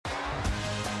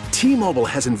T-Mobile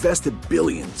has invested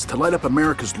billions to light up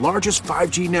America's largest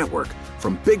 5G network,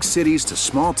 from big cities to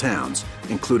small towns,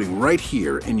 including right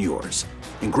here in yours.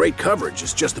 And great coverage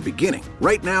is just the beginning.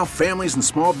 Right now, families and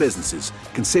small businesses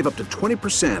can save up to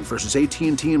 20% versus AT&T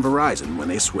and Verizon when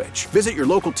they switch. Visit your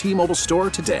local T-Mobile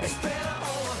store today.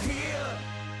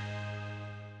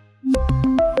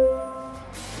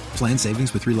 Plan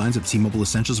savings with 3 lines of T-Mobile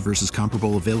Essentials versus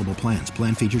comparable available plans.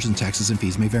 Plan features and taxes and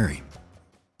fees may vary.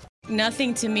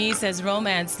 Nothing to me says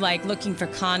romance like looking for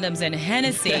condoms and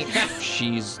Hennessy.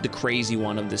 She's the crazy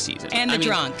one of the season. And the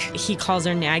drunk. He calls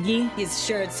her Naggy. His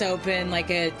shirt's open like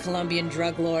a Colombian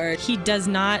drug lord. He does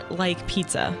not like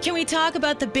pizza. Can we talk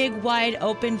about the big, wide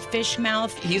open fish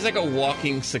mouth? He's like a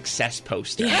walking success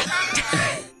poster. Yeah.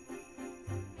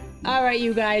 All right,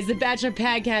 you guys, the Bachelor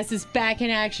Podcast is back in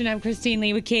action. I'm Christine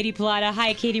Lee with Katie Pilata.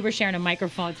 Hi, Katie. We're sharing a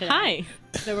microphone today. Hi.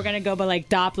 So we're going to go by like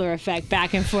Doppler effect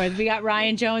back and forth. We got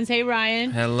Ryan Jones. Hey, Ryan.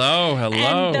 Hello.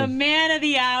 And the man of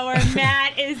the hour,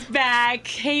 Matt, is back.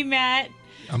 Hey, Matt.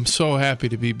 I'm so happy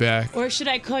to be back. Or should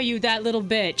I call you that little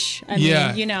bitch? I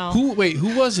mean, you know.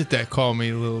 Who was it that called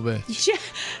me a little bitch?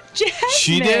 Jasmine.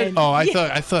 She did? Oh, I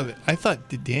thought.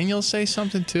 Did Daniel say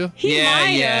something too? He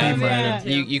might have.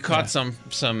 You caught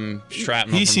some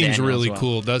shrapnel. He seems Daniel really as well.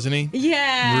 cool, doesn't he?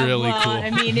 Yeah. Really cool. I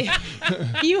mean,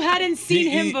 you hadn't seen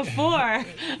him before.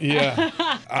 Yeah.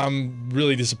 I'm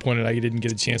really disappointed I didn't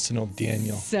get a chance to know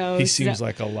Daniel. He seems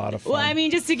like a lot of fun. Well, I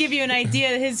mean, just to give you an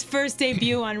idea, his first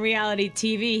debut on reality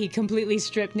TV, he completely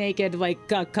stripped naked like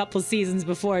a couple seasons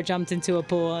before, jumped into a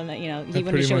pool, and he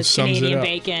wanted to show his Canadian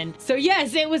bacon. So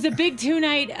yes, it was a big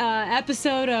 2-night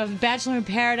episode of Bachelor in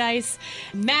Paradise.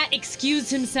 Matt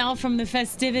excused himself from the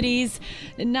festivities,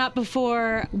 not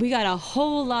before we got a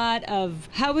whole lot of,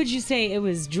 how would you say, it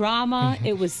was drama,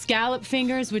 it was scallop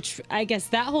fingers, which I guess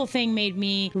that whole thing made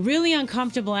me really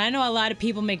uncomfortable. I know a lot of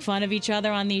people make fun of each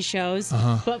other on these shows,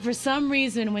 but for some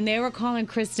reason, when they were calling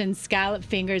Kristen scallop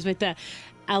fingers with the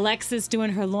Alexis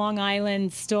doing her Long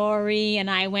Island story, and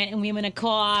I went and we were in a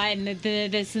car and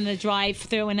this and the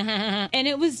drive-through, and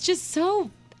it was just so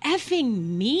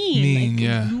effing mean.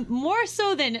 Yeah. More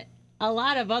so than a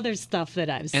lot of other stuff that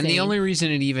I've seen. And the only reason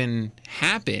it even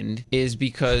happened is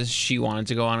because she wanted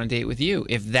to go on a date with you.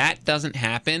 If that doesn't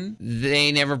happen,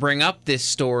 they never bring up this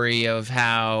story of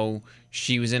how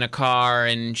she was in a car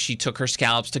and she took her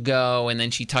scallops to go, and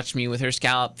then she touched me with her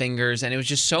scallop fingers, and it was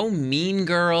just so Mean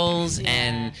Girls.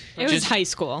 And it was high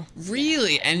school.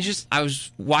 Really. And I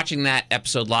was watching that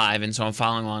episode live, and so I'm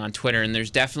following along on Twitter, and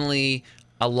there's definitely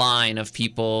a line of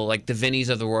people like the Vinnies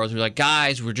of the world who are like,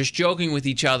 guys, we're just joking with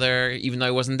each other, even though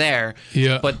I wasn't there.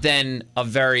 Yeah. But then a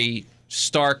very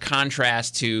stark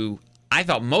contrast to, I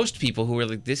thought, most people who were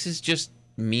like, this is just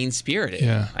mean-spirited.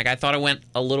 Yeah. Like, I thought it went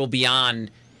a little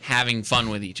beyond having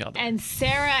fun with each other. And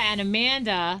Sarah and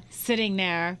Amanda sitting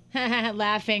there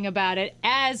laughing about it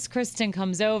as Kristen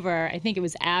comes over. I think it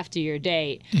was after your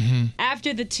date.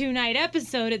 After the 2-night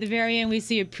episode, at the very end, we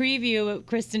see a preview.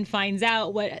 Kristen finds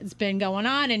out what's been going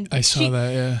on. And I saw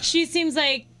that, yeah. She seems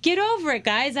like, get over it,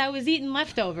 guys. I was eating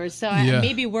leftovers. So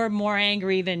maybe we're more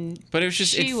angry than But it was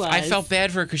just, she was. I felt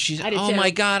bad for her because she's, oh my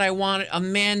God, I wanted,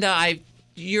 Amanda,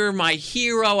 you're my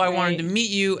hero. I wanted to meet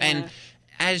you. And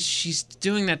as she's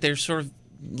doing that, they're sort of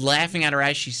laughing at her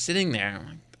as she's sitting there. I'm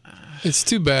like, It's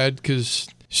too bad because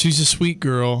she's a sweet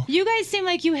girl. You guys seem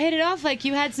like you hit it off, like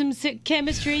you had some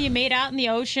chemistry, you made out in the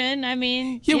ocean. I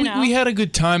mean, we had a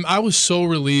good time. I was so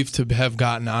relieved to have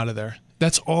gotten out of there.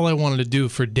 That's all I wanted to do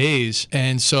for days.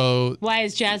 And so... Why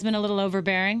is Jasmine a little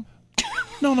overbearing?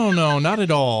 No, not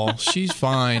at all. She's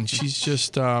fine. She's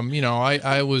just, I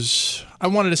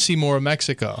wanted to see more of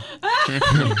Mexico.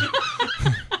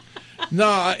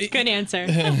 No, good answer.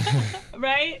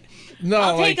 Right? No,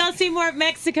 I'll see more of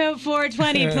Mexico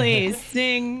 420, please.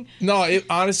 Sing. No,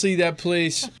 honestly, that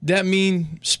place, that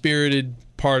mean-spirited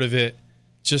part of it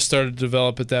just started to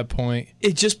develop at that point.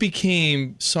 It just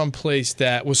became some place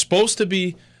that was supposed to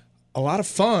be a lot of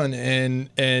fun and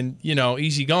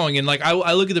easygoing. And like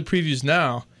I look at the previews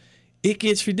now, it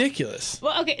gets ridiculous.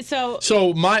 Well, okay,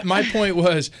 so my point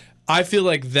was, I feel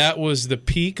like that was the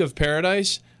peak of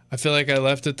Paradise. I feel like I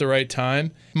left at the right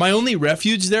time. My only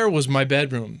refuge there was my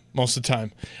bedroom most of the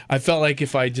time. I felt like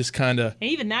if I just kind of...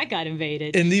 Even that got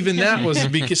invaded. And even that was...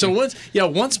 So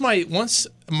once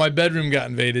my bedroom got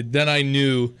invaded, then I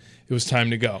knew it was time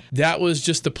to go. That was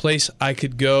just the place I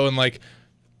could go and like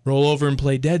roll over and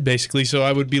play dead, basically, so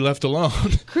I would be left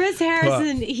alone. Chris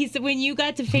Harrison, he said when you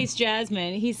got to face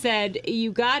Jasmine, he said,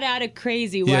 you got out of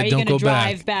crazy. Why are you going to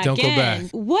drive back in? Don't go back.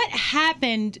 What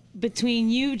happened between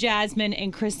you, Jasmine,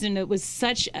 and Kristen? It was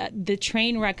such the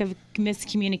train wreck of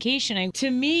miscommunication.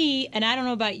 To me, and I don't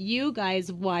know about you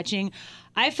guys watching,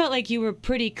 I felt like you were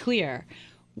pretty clear.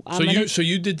 So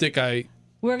you did think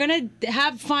we're going to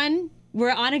have fun.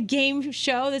 We're on a game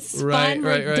show. This is fun.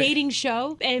 We're a dating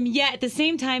show. And yet, at the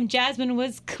same time, Jasmine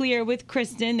was clear with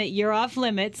Kristen that you're off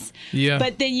limits. Yeah.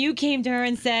 But then you came to her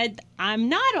and said, I'm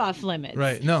not off limits.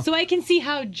 Right, no. So I can see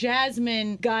how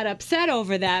Jasmine got upset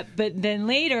over that. But then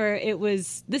later, it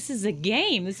was, this is a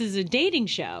game. This is a dating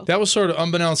show. That was sort of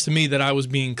unbeknownst to me that I was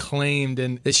being claimed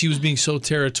and that she was being so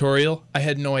territorial. I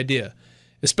had no idea.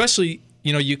 Especially,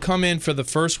 you come in for the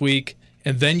first week,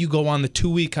 and then you go on the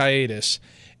 2-week hiatus.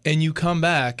 And you come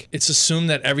back, it's assumed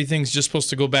that everything's just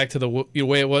supposed to go back to the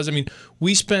way it was. I mean,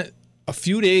 we spent a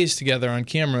few days together on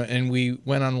camera, and we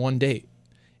went on one date.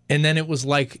 And then it was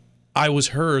like I was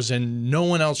hers, and no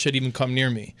one else should even come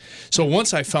near me. So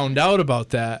once I found out about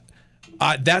that,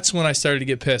 that's when I started to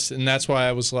get pissed. And that's why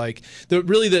I was like,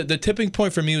 the tipping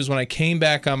point for me was when I came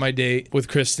back on my date with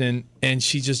Kristen, and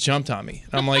she just jumped on me.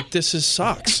 And I'm like, this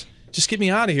sucks. Just get me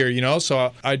out of here,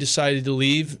 So I decided to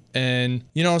leave, and,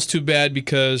 it's too bad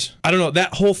because, I don't know,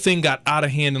 that whole thing got out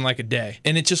of hand in like a day,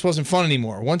 and it just wasn't fun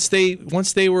anymore. Once they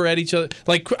were at each other,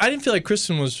 like, I didn't feel like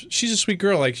Kristen she's a sweet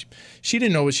girl. Like, she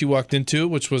didn't know what she walked into,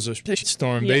 which was a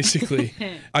storm, basically.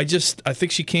 I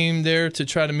think she came there to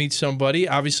try to meet somebody.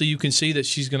 Obviously, you can see that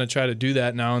she's going to try to do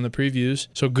that now in the previews.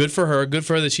 So good for her. Good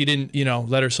for her that she didn't,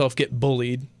 let herself get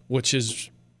bullied, which is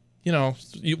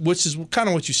kind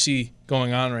of what you see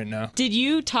going on right now. Did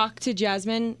you talk to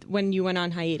Jasmine when you went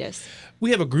on hiatus?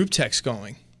 We have a group text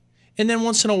going. And then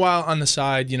once in a while on the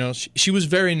side, she was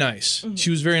very nice. Mm-hmm. She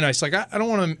was very nice. Like, I don't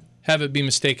want to have it be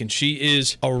mistaken. She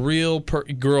is a real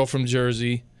girl from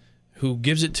Jersey who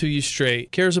gives it to you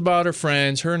straight, cares about her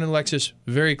friends. Her and Alexis,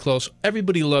 very close.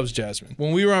 Everybody loves Jasmine.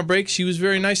 When we were on break, she was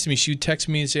very nice to me. She would text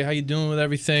me and say, how you doing with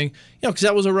everything? Because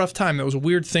that was a rough time. That was a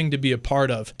weird thing to be a part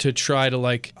of, to try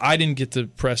to, I didn't get the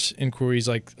press inquiries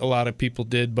like a lot of people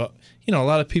did, but, a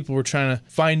lot of people were trying to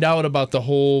find out about the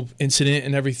whole incident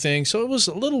and everything. So it was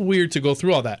a little weird to go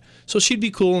through all that. So she'd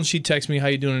be cool, and she'd text me, how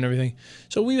you doing and everything.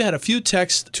 So we had a few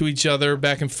texts to each other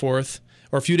back and forth,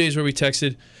 or a few days where we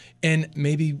texted, and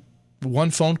maybe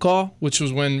one phone call, which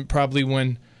was probably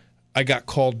when I got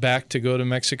called back to go to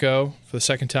Mexico for the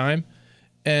second time.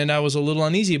 And I was a little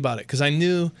uneasy about it because I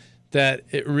knew that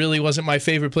it really wasn't my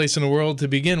favorite place in the world to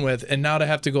begin with, and now to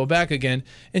have to go back again.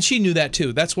 And she knew that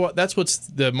too. That's what's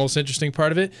the most interesting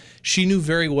part of it. She knew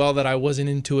very well that I wasn't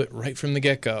into it right from the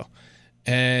get-go,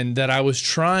 and that I was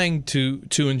trying to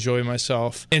enjoy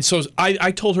myself. And so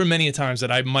I told her many a times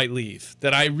that I might leave,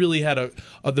 that I really had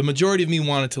the majority of me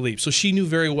wanted to leave. So she knew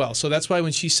very well. So that's why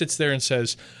when she sits there and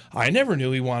says, I never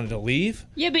knew he wanted to leave.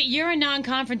 Yeah, but you're a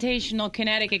non-confrontational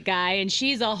Connecticut guy, and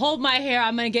she's a hold my hair,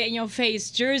 I'm going to get in your face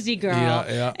Jersey girl.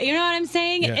 Yeah. You know what I'm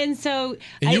saying? Yeah. And so...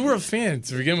 And you were a fan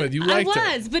to begin with. You liked her.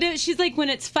 I was, but she's like when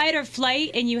it's fight or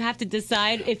flight, and you have to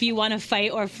decide if you want to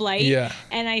fight or flight. Yeah.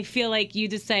 And I feel like you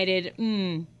decided,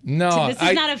 no, this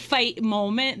is not a fight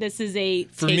moment. This is a...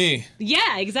 For me.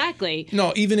 Yeah, exactly.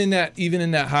 No, even in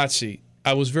that hot seat,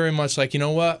 I was very much like, you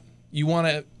know what? You want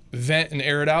to vent and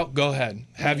air it out, go ahead,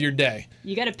 have your day.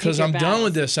 You got to pick because your I'm battles. done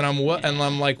with this, and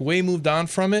I'm like way moved on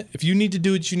from it. If you need to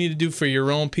do what you need to do for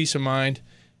your own peace of mind,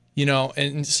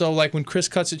 and so like when Chris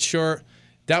cuts it short,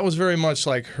 that was very much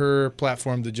like her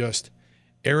platform to just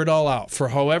air it all out for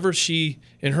however she,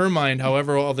 in her mind,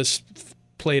 however all this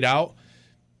played out.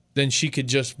 Then she could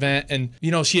just vent, and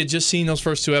she had just seen those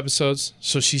first 2 episodes,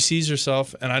 so she sees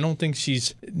herself, and I don't think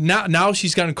she's now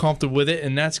she's gotten comfortable with it,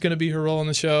 and that's going to be her role in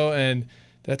the show, and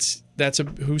that's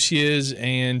who she is,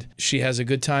 and she has a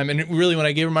good time. And really, when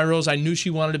I gave her my rose, I knew she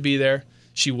wanted to be there.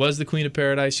 She was the Queen of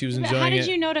Paradise. She was enjoying it. How did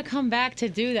you know to come back to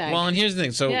do that? Well, and here's the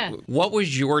thing. So what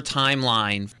was your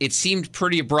timeline? It seemed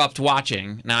pretty abrupt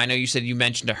watching. Now, I know you said you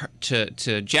mentioned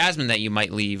to Jasmine that you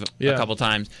might leave a couple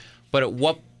times, but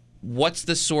what's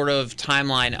the sort of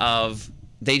timeline of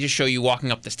they just show you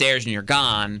walking up the stairs and you're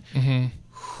gone? Mm-hmm.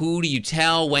 Who do you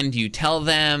tell? When do you tell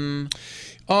them?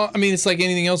 I mean, it's like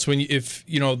anything else.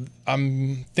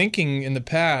 I'm thinking in the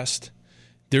past,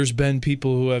 there's been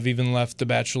people who have even left The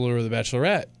Bachelor or The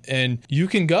Bachelorette, and you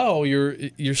can go.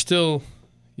 You're still,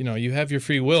 you have your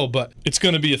free will, but it's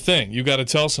going to be a thing. You got to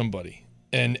tell somebody,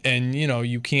 and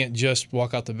you can't just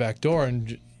walk out the back door.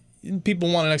 And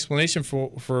people want an explanation for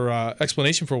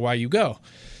why you go.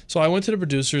 So I went to the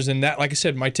producers, and that, like I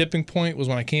said, my tipping point was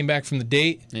when I came back from the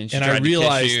date, and I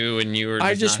realized to kiss you, and you were.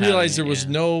 I just realized there was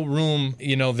no room,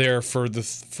 there for the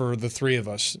three of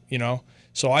us,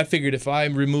 So I figured if I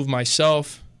remove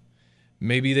myself,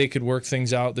 maybe they could work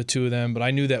things out, the two of them. But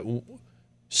I knew that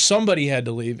somebody had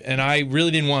to leave, and I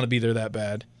really didn't want to be there that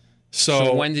bad.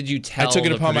 So when did you tell? I took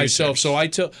it upon producers? myself. So I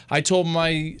told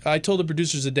the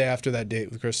producers the day after that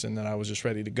date with Kristen that I was just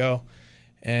ready to go,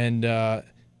 and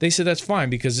they said that's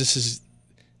fine because this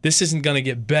isn't going to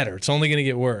get better. It's only going to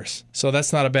get worse. So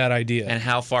that's not a bad idea. And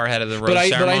how far ahead of the rose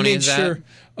ceremony but I made is that? sure.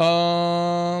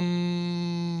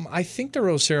 I think the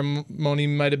rose ceremony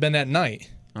might have been that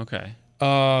night. Okay.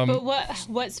 But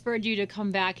what spurred you to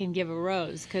come back and give a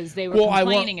rose? Because they were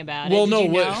complaining about it.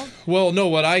 No.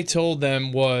 What I told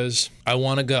them was I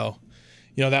want to go.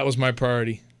 That was my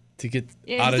priority, to get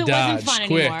out of Dodge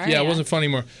quick. Anymore, it wasn't fun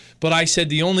anymore. But I said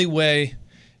the only way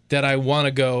that I want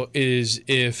to go is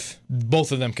if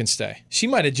both of them can stay. She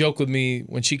might have joked with me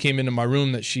when she came into my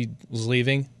room that she was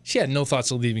leaving. She had no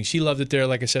thoughts of leaving. She loved it there,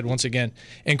 like I said, once again.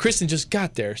 And Kristen just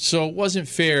got there, so it wasn't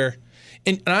fair.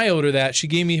 And I owed her that. She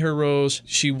gave me her rose.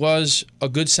 She was a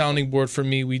good sounding board for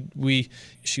me.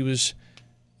 She was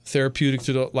therapeutic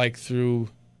through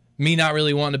me not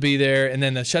really wanting to be there, and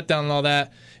then the shutdown and all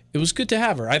that. It was good to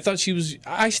have her. I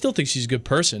still think she's a good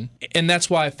person, and that's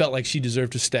why I felt like she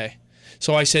deserved to stay.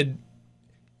 So I said,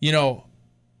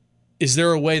 is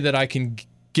there a way that I can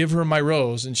give her my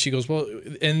rose? And she goes, well,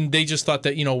 and they just thought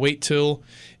that, wait till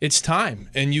it's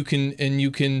time, and you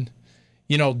can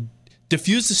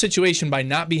diffuse the situation by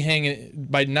not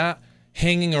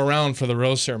hanging around for the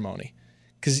rose ceremony.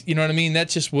 Because, you know what I mean? That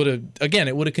just would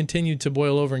have continued to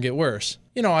boil over and get worse.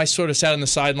 I sort of sat on the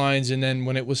sidelines, and then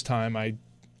when it was time, I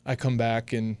come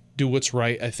back and do what's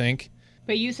right, I think.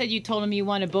 But you said you told them you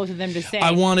wanted both of them to stay.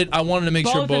 I wanted to make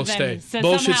sure both stayed. So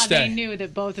both somehow should stay. They knew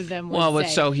that both of them would Well, stay. but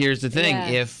so here's the thing: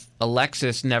 Yeah. if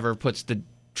Alexis never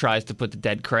tries to put the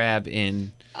dead crab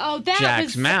in that Jack's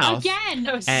was, mouth, again,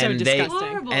 That was so and disgusting.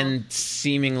 horrible. and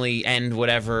seemingly end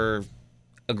whatever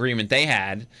agreement they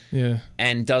had, Yeah.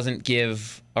 and doesn't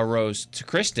give a rose to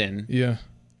Kristen, Yeah.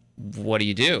 what do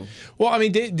you do? Well, I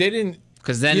mean, they didn't.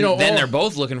 Because then they're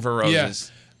both looking for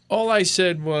roses. Yeah. All I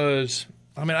said was,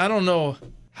 I mean, I don't know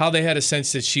how they had a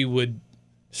sense that she would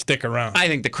stick around. I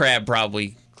think the crab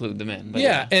probably clued them in. But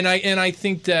yeah, and I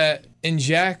think that in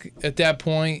Jack at that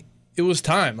point, it was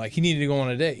time. Like, he needed to go on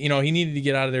a date. He needed to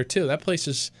get out of there too. That place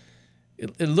is,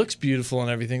 it looks beautiful and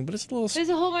everything, but it's a little. There's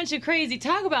a whole bunch of crazy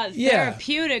talk about Yeah.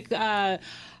 therapeutic.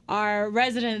 Our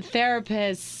resident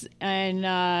therapists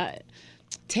and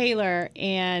Taylor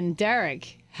and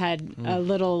Derek had a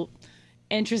little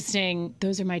interesting.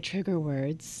 Those are my trigger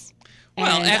words.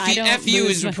 Well, And FU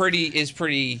is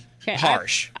pretty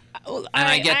harsh. And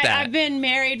I get that. I've been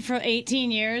married for 18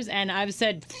 years, and I've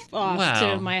said off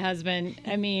to my husband.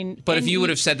 I mean, but if you would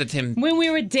have said that to him when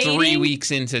we were dating, 3 weeks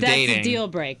into that's dating, a deal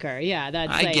breaker. Yeah,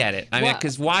 that's. I get it. I mean,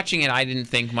 because watching it, I didn't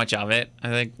think much of it. I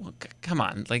think, well, come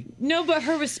on, like. No, but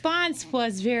her response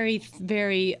was very,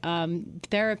 very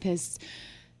therapist.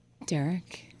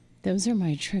 Derek, those are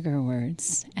my trigger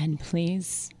words, and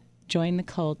please join the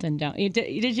cult and don't.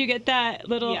 Did you get that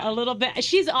a little bit?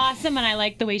 She's awesome, and I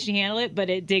like the way she handled it, but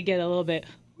it did get a little bit.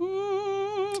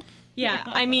 Yeah,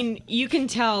 I mean, you can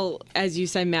tell, as you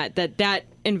said, Matt, that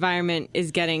environment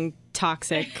is getting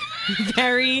toxic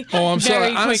very. Oh, I'm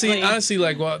sorry. Quickly. Honestly,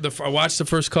 like, I watched the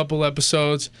first couple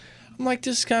episodes. I'm like,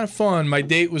 this is kind of fun. My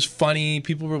date was funny.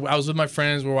 I was with my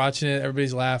friends. We're watching it.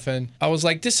 Everybody's laughing. I was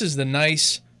like, this is the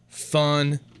nice,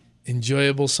 fun,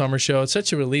 enjoyable summer show. It's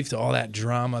such a relief to all that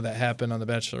drama that happened on The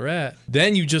Bachelorette.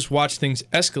 Then you just watch things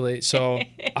escalate. So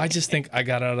I just think I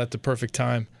got out at the perfect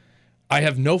time. I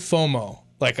have no FOMO.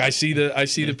 Like, I see the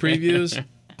previews.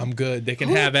 I'm good. They can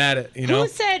have at it, Who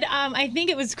said, I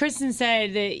think it was Kristen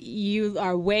said that you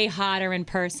are way hotter in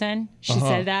person. She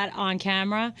said that on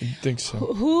camera. I think so.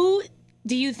 Who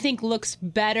do you think looks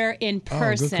better in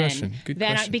person? Good question. Good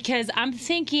question. Because I'm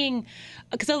thinking,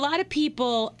 because a lot of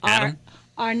people Adam?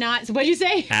 are not. What'd you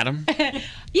say? Adam?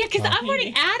 Yeah, because I'm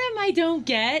wondering, Adam, I don't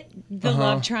get the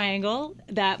love triangle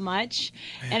that much.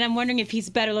 And I'm wondering if he's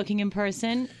better looking in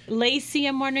person. Lacey,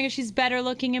 I'm wondering if she's better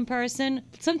looking in person.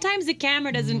 Sometimes the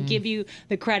camera doesn't give you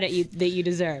the credit that you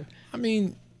deserve. I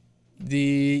mean, that's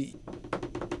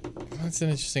an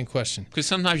interesting question. Because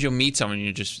sometimes you'll meet someone and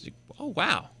you're just, oh,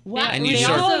 wow. Wow. And you They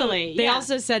sort of, Totally. They yeah.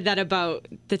 also said that about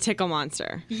the Tickle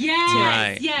Monster. Yes,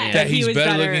 Right, yes. yeah. That He he's was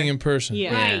better better. looking in person.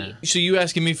 Yeah. Right. So you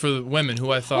asking me for the women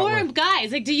who I thought Or were...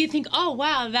 guys, like, do you think, oh,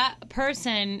 wow, that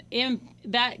person in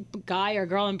that guy or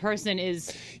girl in person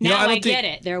is now I get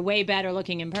it. They're way better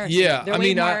looking in person. Yeah, they're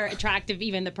way more attractive,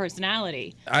 even the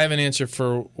personality. I have an answer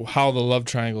for how the love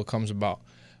triangle comes about.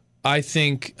 I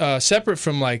think separate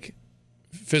from like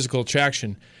physical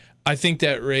attraction, I think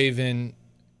that Raven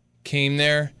came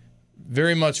there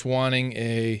very much wanting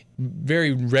a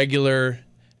very regular,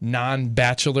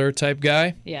 non-bachelor type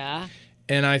guy. Yeah.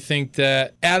 And I think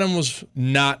that Adam was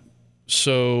not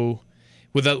so,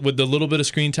 with the little bit of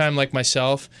screen time like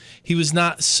myself, he was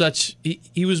not such,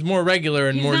 he was more regular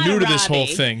and more new to this whole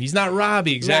thing. He's not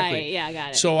Robbie, exactly. Right, yeah, I got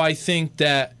it. So I think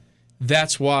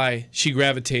that's why she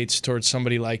gravitates towards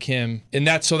somebody like him. And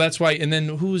that's why, and then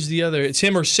who's the other? It's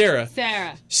him or Sarah.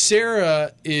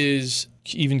 Sarah is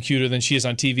even cuter than she is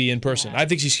on TV in person. Yeah. I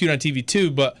think she's cute on TV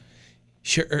too, but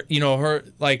her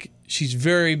like she's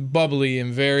very bubbly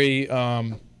and very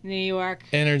New York,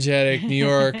 energetic. New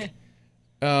York.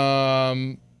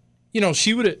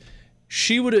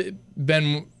 She would have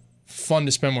been fun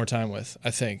to spend more time with.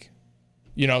 I think,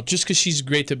 just because she's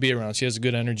great to be around. She has a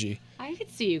good energy. I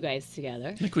could see you guys together.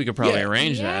 I think we could probably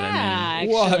arrange that.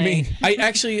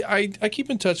 I keep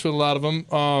in touch with a lot of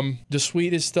them. The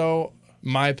sweetest, though,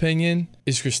 my opinion,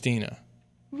 is Christina.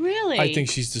 Really? I think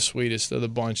she's the sweetest of the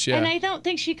bunch, yeah. And I don't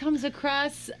think she comes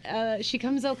across a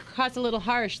little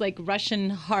harsh, like Russian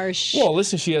harsh. Well,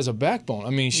 listen, she has a backbone. I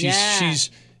mean,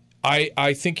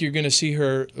 I think you're going to see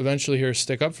her eventually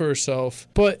stick up for herself.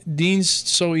 But Dean's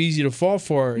so easy to fall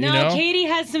for, Katie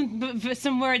has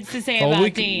some words to say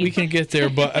about Dean. We can get there,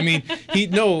 but I mean,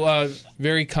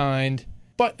 very kind.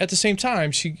 But at the same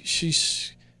time,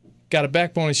 she's got a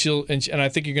backbone, and I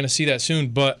think you're going to see that soon.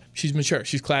 But she's mature,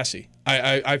 she's classy.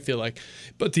 I feel like.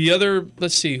 But the other,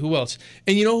 let's see, who else?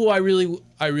 And you know who I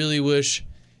really wish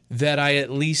that I at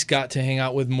least got to hang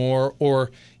out with more, or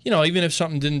even if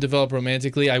something didn't develop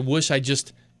romantically, I wish I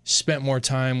just spent more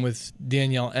time with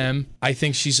Danielle M. I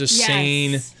think she's a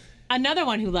sane, another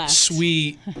one who left,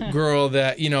 sweet girl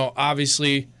that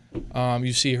obviously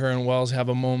you see her and Wells have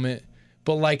a moment,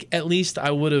 but like at least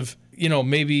I would have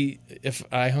maybe if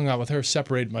I hung out with her,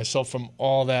 separated myself from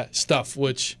all that stuff,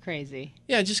 which crazy.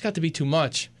 Yeah, it just got to be too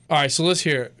much. All right, so let's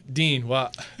hear it. Dean,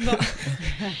 what?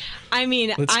 I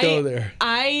mean, let's go there.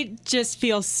 I just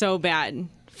feel so bad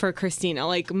for Christina.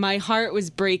 Like, my heart was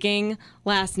breaking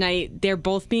last night. They're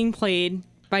both being played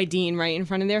by Dean right in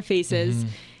front of their faces. Mm-hmm.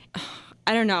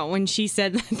 I don't know, when she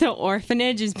said that the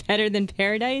orphanage is better than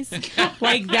paradise,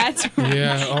 like that's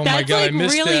yeah. Oh my God,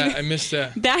 like I missed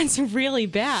that. That's really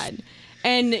bad.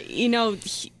 And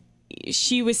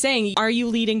she was saying, "Are you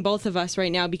leading both of us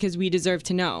right now because we deserve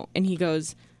to know?" And he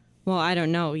goes, "Well, I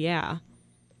don't know. Yeah."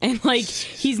 And like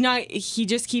he's not. He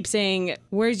just keeps saying,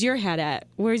 "Where's your head at?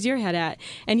 Where's your head at?"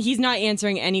 And he's not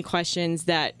answering any questions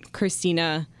that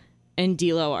Christina and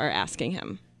D'Lo are asking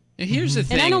him. Here's the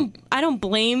thing. And I don't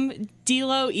blame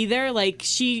D'Lo either. Like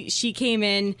she came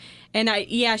in and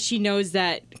she knows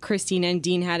that Christina and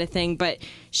Dean had a thing, but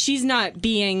she's not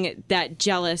being that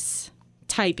jealous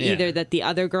type either that the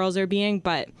other girls are being,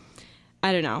 but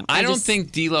I don't know. I don't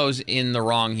think D'Lo's in the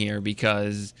wrong here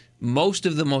because most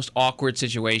of the most awkward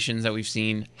situations that we've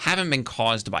seen haven't been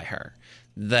caused by her.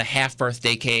 The half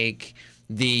birthday cake,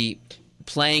 the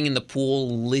playing in the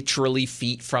pool literally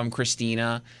feet from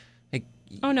Christina.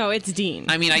 Oh, no, it's Dean.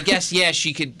 I mean, I guess,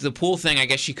 she could, the pool thing, I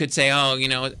guess she could say,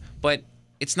 but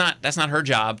that's not her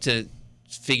job to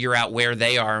figure out where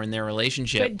they are in their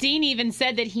relationship. But Dean even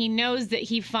said that he knows that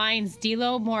he finds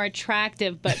D'Lo more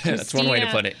attractive, but Christina... That's one way to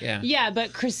put it, yeah. Yeah,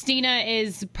 but Christina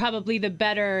is probably the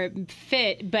better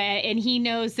fit, and he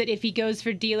knows that if he goes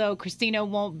for D'Lo, Christina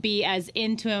won't be as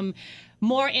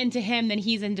more into him than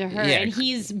he's into her, and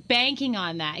he's banking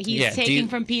on that. He's taking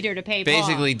from Peter to pay Paul.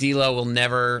 Basically, D'Lo will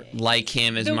never like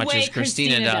him as much as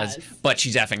Christina does, but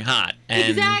she's effing hot. And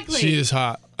exactly. She is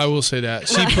hot. I will say that.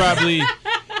 She probably...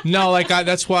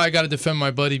 that's why I got to defend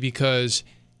my buddy, because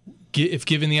if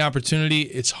given the opportunity,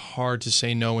 it's hard to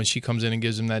say no when she comes in and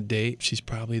gives him that date. She's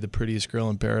probably the prettiest girl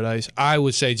in paradise. I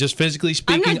would say, just physically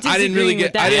speaking, I didn't really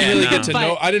get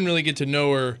to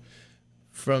know her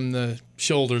from the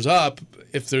shoulders up,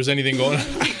 if there's anything going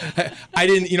on. I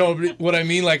didn't, what I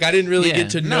mean? Like, I didn't really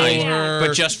get to know her.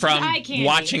 But just from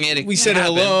watching it, we said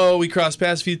hello, we crossed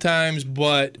paths a few times,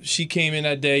 but she came in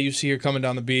that day, you see her coming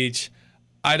down the beach.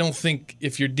 I don't think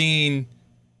if you're Dean,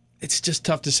 it's just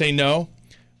tough to say no.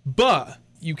 But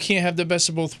you can't have the best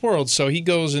of both worlds. So he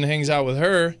goes and hangs out with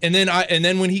her. And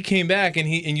then when he came back and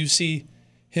you see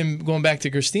him going back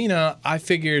to Christina, I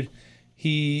figured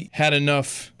he had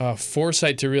enough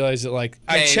foresight to realize that, like,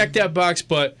 I checked that box,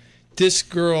 but this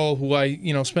girl who I,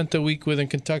 spent the week with in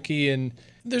Kentucky, and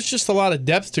there's just a lot of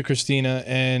depth to Christina,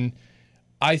 and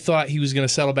I thought he was going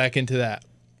to settle back into that.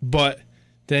 But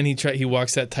then he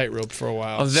walks that tightrope for a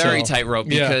while. A very tightrope,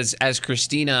 because as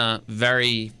Christina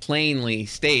very plainly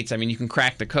states, I mean, you can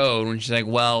crack the code when she's like,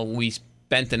 well, we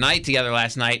spent the night together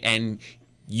last night, and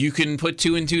you can put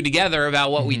 2 and 2 together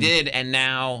about what we did, and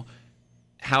now,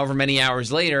 however many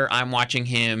hours later, I'm watching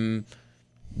him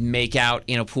make out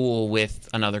in a pool with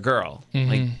another girl.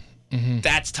 Like,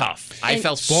 that's tough. I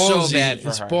felt so bad for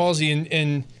her. It's ballsy,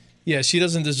 and yeah, she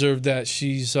doesn't deserve that.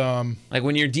 She's like,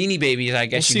 when you're Deanie babies, I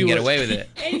guess you can get away with it.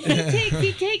 And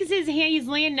he takes his hand. He's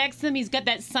laying next to him. He's got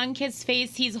that sun-kissed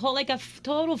face. He's like a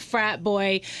total frat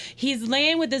boy. He's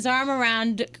laying with his arm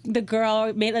around the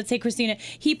girl. Let's say Christina.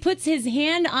 He puts his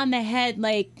hand on the head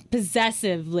like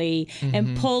possessively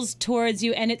and pulls towards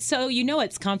you. And it's so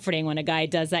it's comforting when a guy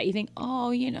does that. You think, oh,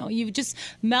 you just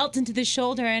melt into the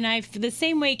shoulder. And I feel the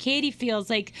same way Katie feels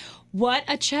like. What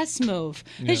a chess move.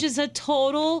 Yeah. It's just a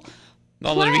total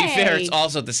Well, to be fair, it's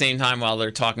also at the same time while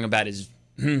they're talking about his,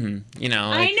 like, I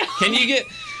know. Can you get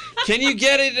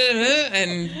it?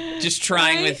 And just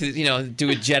trying with, do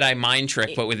a Jedi mind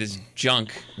trick, but with his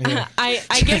junk. Yeah. I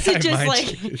guess it just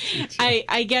like,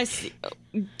 I guess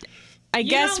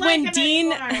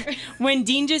when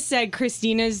Dean just said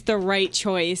Christina's the right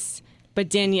choice, but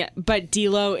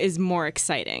D'Lo is more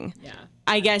exciting. Yeah.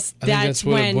 I guess that's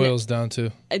what when it boils down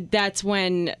to. That's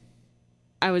when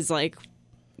I was like,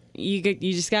 you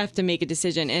just have to make a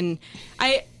decision. And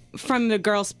from the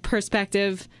girl's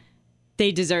perspective,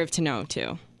 they deserve to know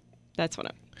too. That's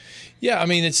what Yeah, I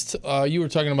mean, it's you were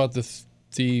talking about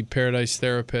the Paradise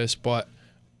therapist, but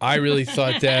I really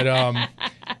thought that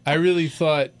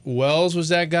Wells was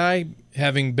that guy,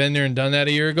 having been there and done that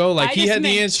a year ago. Like, he had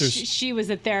the answers. She was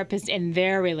a therapist in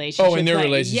their relationship. Oh, in their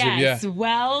relationship, yes, yeah.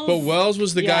 Wells. But Wells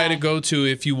was the guy to go to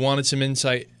if you wanted some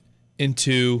insight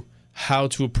into how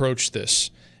to approach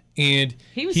this. And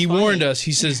he warned us.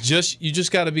 He says, you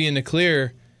just got to be in the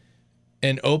clear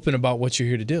and open about what you're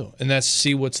here to do. And that's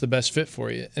see what's the best fit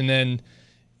for you. And then,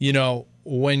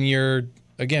 when you're,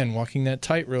 again, walking that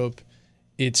tightrope,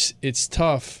 it's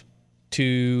tough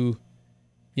to,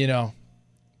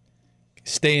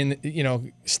 stay in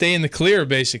the clear,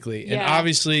 basically. And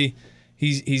obviously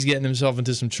he's getting himself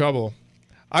into some trouble.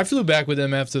 I flew back with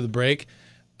them after the break.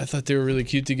 I thought they were really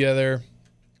cute together.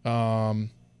 But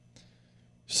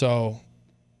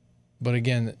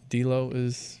again, D'Lo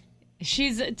is...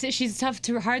 She's tough,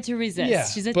 hard to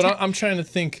resist. Yeah, I'm trying to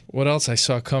think what else I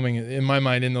saw coming in my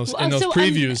mind in those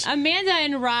previews. Amanda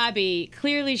and Robbie,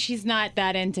 clearly she's not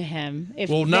that into him.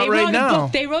 Not right now.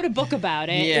 They wrote a book about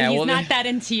it. Yeah, and he's not that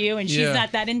into you, and she's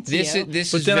not that into you.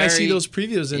 But then I see those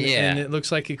previews, and it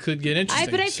looks like it could get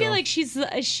interesting. But I feel like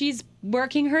she's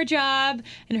working her job,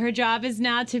 and her job is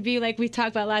now to be, like we talked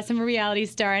about last time, a reality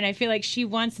star, and I feel like she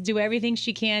wants to do everything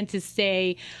she can to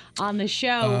stay on the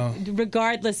show,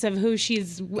 regardless of who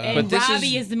she's. And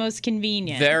Robbie is the most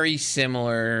convenient. Very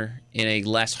similar in a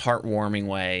less heartwarming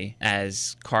way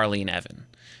as Carly and Evan,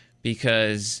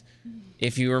 because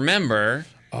if you remember.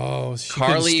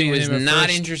 Carly was not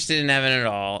interested in Evan at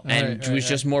all, and was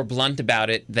just more blunt about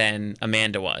it than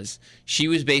Amanda was. She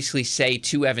was basically say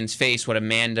to Evan's face what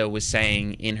Amanda was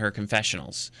saying in her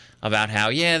confessionals about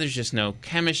how, there's just no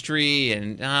chemistry,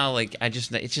 and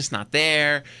it's just not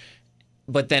there.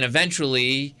 But then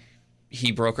eventually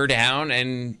he broke her down,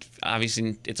 and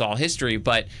obviously it's all history,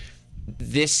 but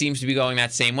this seems to be going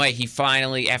that same way. He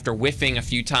finally, after whiffing a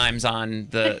few times on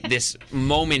this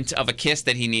moment of a kiss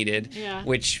that he needed,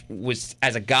 which was,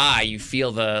 as a guy, you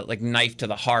feel the knife to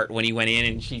the heart when he went in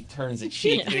and she turns the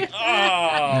cheek.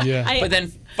 But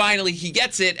then finally he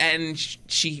gets it, and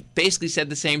she basically said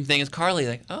the same thing as Carly,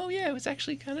 like, oh yeah, it was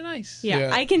actually kind of nice.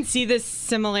 Yeah, I can see the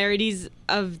similarities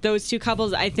of those two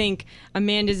couples. I think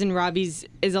Amanda's and Robbie's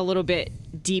is a little bit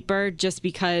deeper, just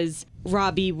because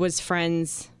Robbie was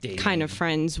friends with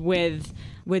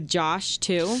Josh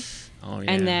too. Oh,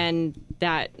 yeah. And then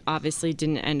that obviously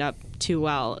didn't end up too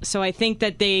well. So I think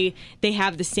that they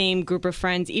have the same group of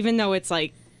friends, even though it's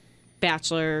like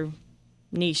Bachelor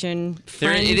Nation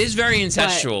friends. It is very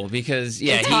incestual because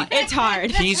it's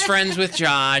hard. He's friends with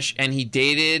Josh, and he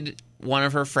dated one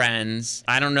of her friends.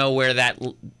 I don't know where that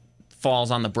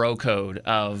falls on the bro code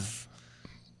of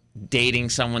dating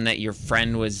someone that your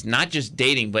friend was not just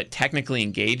dating but technically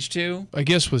engaged to. I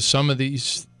guess with some of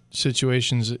these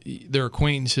situations, they're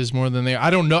acquaintances more than they are.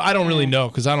 I don't know. I don't really know,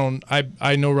 because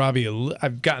I know Robbie.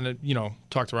 I've gotten to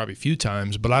talk to Robbie a few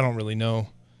times, but I don't really know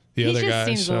the other guy.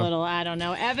 He just seems a little, I don't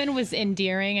know. Evan was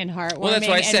endearing and heartwarming. Well, that's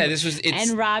why I said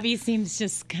and Robbie seems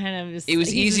just kind of. It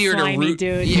was easier to root.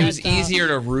 Dude, it was easier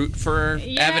to root for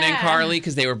Evan and Carly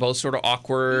because they were both sort of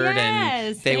awkward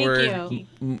and they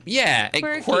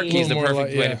quirky is the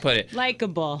perfect way to put it.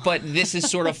 Likeable. But this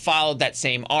has sort of followed that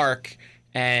same arc,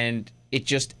 and it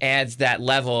just adds that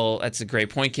level. That's a great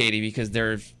point, Katie, because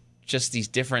there's just these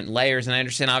different layers, and I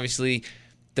understand obviously.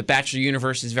 The Bachelor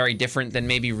universe is very different than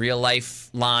maybe real life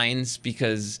lines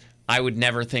because I would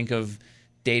never think of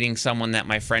dating someone that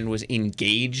my friend was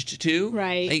engaged to.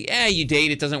 Right. Like, you date,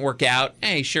 it doesn't work out.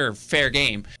 Hey, sure, fair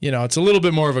game. It's a little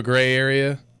bit more of a gray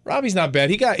area. Robbie's not bad.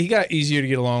 He got easier to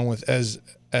get along with as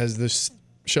this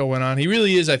show went on. He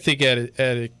really is, I think,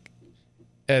 at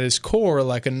his core,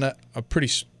 like a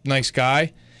pretty nice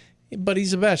guy. But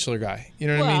he's a Bachelor guy. You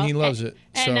know what I mean? He loves it.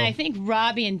 And I think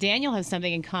Robbie and Daniel have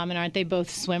something in common. Aren't they both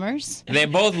swimmers? They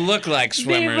both look like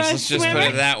swimmers. Let's just put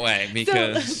it that way.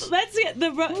 Because so, let's get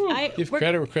give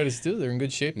credit where credit's due. They're in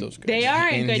good shape, those guys. They are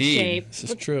in good shape. This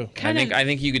is true. I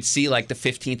think you could see like the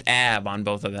 15th ab on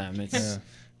both of them. It's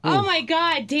Oh my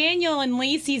God! Daniel and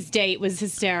Lacey's date was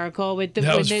hysterical.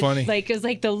 That was funny. Like it was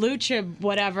like the lucha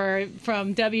whatever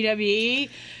from WWE.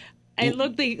 It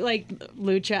looked like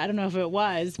lucha. I don't know if it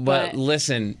was. But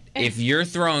listen, if you're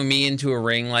throwing me into a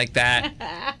ring like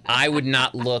that, I would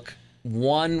not look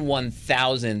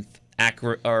 1/1000th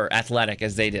athletic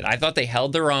as they did. I thought they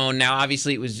held their own. Now,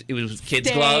 obviously, it was with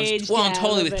kids' gloves. Well,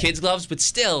 totally with kids' gloves, but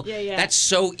still, that's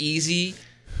so easy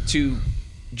to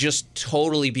just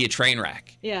totally be a train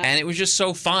wreck. Yeah. And it was just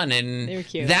so fun. And they were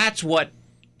cute. That's what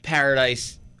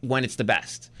Paradise, when it's the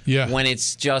best. Yeah. When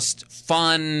it's just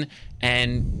fun.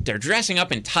 And they're dressing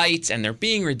up in tights, and they're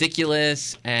being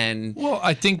ridiculous. And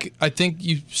I think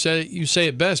you say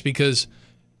it best because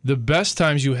the best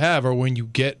times you have are when you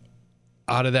get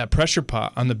out of that pressure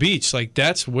pot on the beach. Like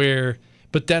that's where,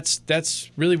 but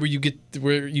that's really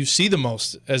where you see the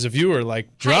most as a viewer.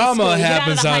 Like drama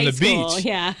happens on the beach,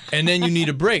 and then you need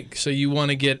a break, so you want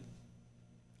to get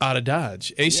out of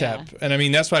Dodge ASAP. Yeah. And I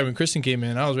mean that's why when Kristen came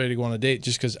in, I was ready to go on a date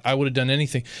just because I would have done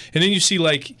anything. And then you see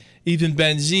like. Even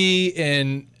Benzie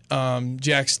and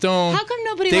Jack Stone. How come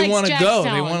nobody they likes want to Jack go.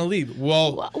 Stone? They want to leave.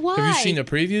 Well, why? Have you seen the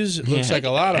previews? It looks like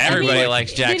a lot of everybody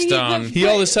likes Jack Stone. He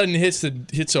all of a sudden hits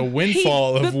a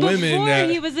windfall of women.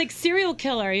 Before he was like serial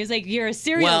killer. He was like, you're a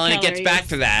serial killer. Well, and it gets back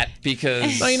to that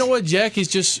because. Well, you know what? Jack is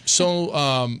just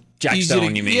so Jack easy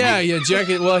Stone, you mean? Yeah, Jack.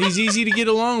 Well, he's easy to get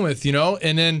along with,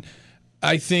 And then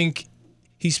I think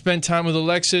he spent time with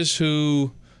Alexis,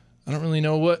 who. I don't really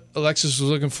know what Alexis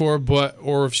was looking for,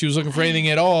 or if she was looking for anything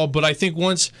at all. But I think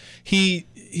once he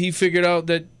figured out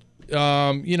that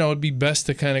it'd be best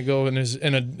to kind of go in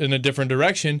a different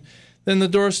direction, then the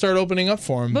doors start opening up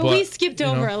for him. But we skipped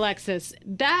over Alexis.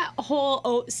 That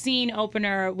whole scene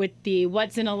opener with the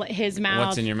what's in his mouth.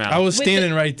 What's in your mouth? I was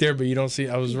standing right there, but you don't see.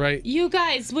 I was right. You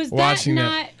guys, was watching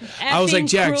that not I was like,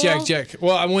 Jack.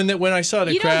 Well, when I saw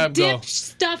the crab go. You don't dip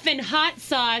stuff in hot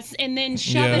sauce and then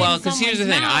shove it in Well, because here's the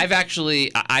thing.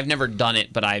 Mouth. I've never done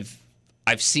it, but I've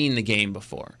seen the game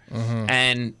before.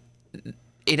 And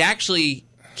it actually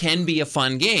can be a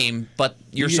fun game, but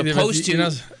you're supposed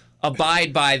to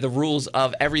abide by the rules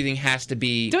of everything has to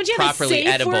be properly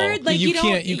edible. Like you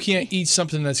can't eat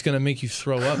something that's going to make you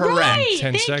throw up. Correct. In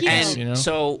 10 seconds. And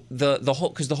so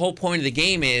the whole point of the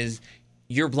game is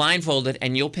you're blindfolded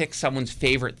and you'll pick someone's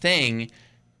favorite thing,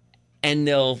 and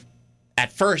they'll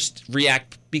at first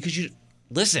react because you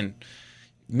listen.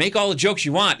 Make all the jokes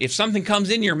you want. If something comes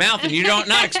in your mouth and you're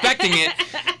not expecting it,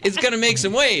 it's going to make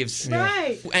some waves.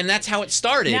 Right. And that's how it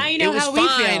started. Now you know it was how fine, we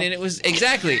feel. and it was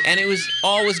exactly, and it was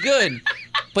all was good.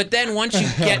 But then once you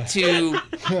get to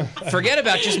forget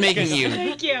about just making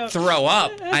you throw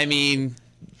up. I mean,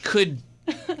 could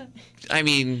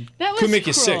make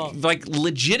you sick. Like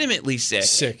legitimately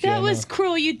sick. That was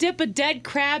cruel. You dip a dead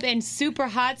crab in super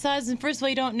hot sauce, and first of all,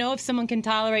 you don't know if someone can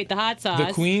tolerate the hot sauce.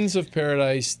 The Queens of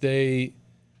Paradise, they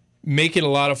make it a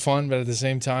lot of fun, but at the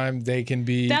same time, they can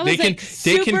be they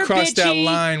can cross that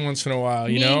line once in a while.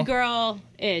 Mean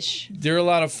girl-ish. They're a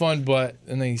lot of fun,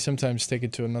 and they sometimes take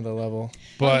it to another level.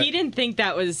 But he didn't think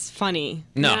that was funny.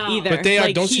 No. Either. But they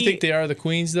are. Don't you think they are the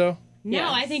Queens though? No,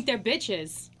 Yes. I think they're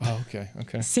bitches. Oh, okay.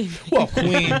 Same thing. Well,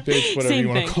 queen, bitch, whatever Same you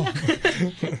want to call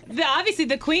her. Obviously,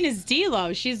 the queen is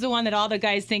D-Lo. She's the one that all the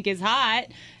guys think is hot.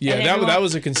 Yeah, that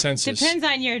was a consensus. Depends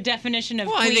on your definition of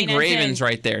well, queen. I think Raven's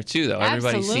right there, too, though.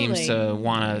 Everybody Absolutely. seems to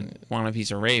want a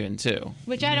piece of Raven, too.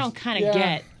 Which I don't kind of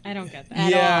get. I don't get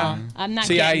that at all. I'm not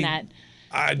getting that.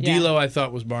 D-Lo, I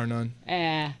thought, was bar none.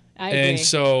 I agree. And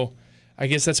so I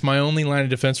guess that's my only line of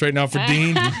defense right now for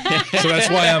Dean. So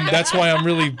that's why I'm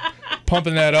really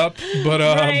pumping that up. But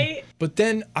Right. but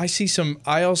then I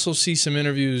also see some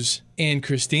interviews, and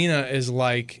Christina is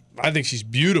like, I think she's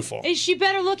beautiful. Is she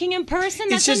better looking in person?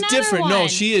 It's That's just another different. one. No,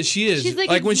 she is. She's like,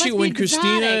 like it must be when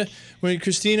exotic.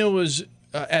 Christina was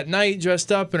at night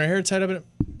dressed up and her hair tied up, and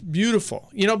beautiful.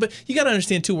 But you got to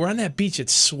understand too. We're on that beach.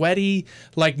 It's sweaty.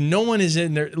 Like no one is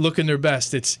in there looking their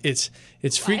best. It's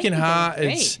freaking hot.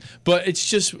 But it's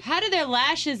just. How do their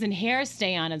lashes and hair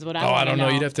stay on? Is what I want to know. I don't know.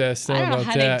 You'd have to ask them I don't know about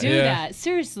how that. they do that.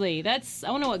 Seriously, I want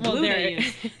to know what glue they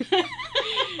use.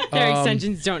 Their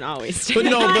extensions don't always. But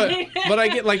but I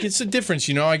get like it's a difference.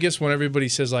 I guess when everybody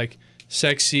says like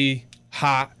sexy,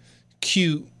 hot,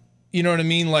 cute. You know what I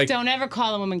mean? Like, don't ever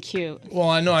call a woman cute. Well,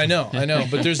 I know.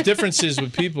 But there's differences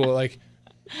with people. Like,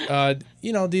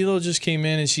 D'Lo just came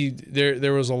in and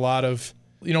there was a lot of,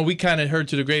 we kind of heard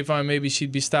through the grapevine maybe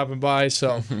she'd be stopping by,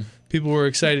 so people were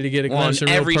excited to get a glimpse of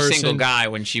a real person. Every single guy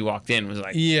when she walked in was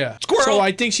like, yeah. Squirrel! So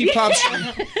I think she pops.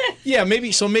 Yeah,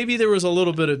 maybe. So maybe there was a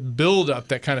little bit of build up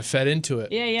that kind of fed into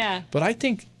it. Yeah. But I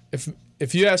think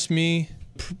if you ask me,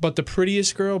 but the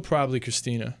prettiest girl, probably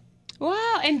Christina.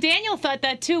 Wow, and Daniel thought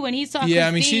that too when he saw Christina. Yeah,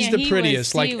 I mean, she's the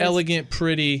prettiest, elegant,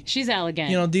 pretty. She's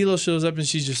elegant. D'Lo shows up and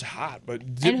she's just hot.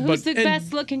 And who's the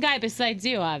best looking guy besides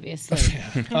you, obviously?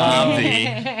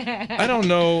 I don't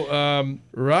know.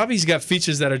 Robbie's got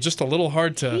features that are just a little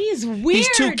hard to. He's weird. He's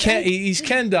too he's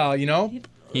Ken doll,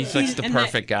 He's like the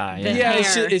perfect guy. Yeah,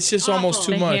 it's just almost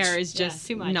too much. The hair is just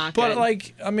too much. not but good.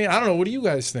 like, I mean, I don't know. What do you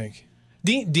guys think?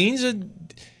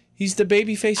 He's the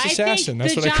babyface assassin. I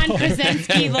think That's what I call him. John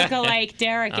Krasinski lookalike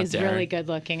Derek is really good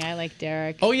looking. I like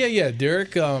Derek. Oh yeah,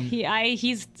 Derek.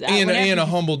 He's and a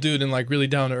humble dude and like really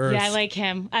down to earth. Yeah, I like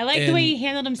him. I like the way he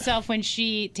handled himself when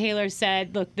Taylor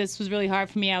said, "Look, this was really hard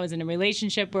for me. I was in a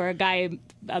relationship where a guy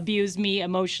abused me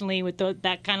emotionally with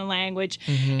that kind of language,"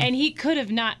 and he could have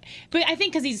not. But I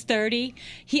think because he's 30,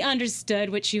 he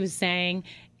understood what she was saying.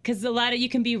 Because a lot of you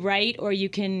can be right, or you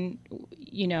can,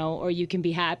 or you can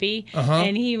be happy.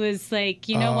 And he was like,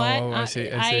 what? I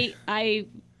see. I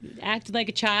acted like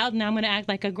a child, and now I'm going to act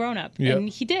like a grown up. Yep. And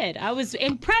he did. I was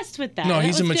impressed with that. No,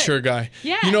 he's a mature guy.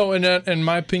 Yeah. And in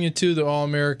my opinion too, the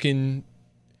All-American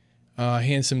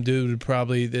handsome dude would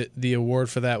probably the award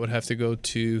for that would have to go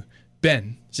to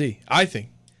Ben Z. I think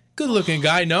good-looking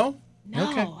guy. No.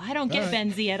 No, okay. I don't get Ben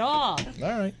Z at all.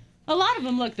 All right. A lot of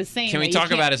them look the same. Can we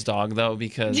talk about his dog though?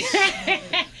 Because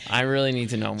I really need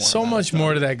to know more. So much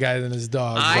more to that guy than his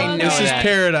dog. I know this is that.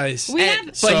 paradise.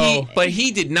 But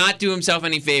he did not do himself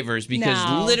any favors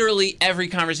because literally every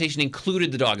conversation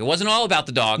included the dog. It wasn't all about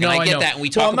the dog, and I get that. And we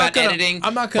talk about editing.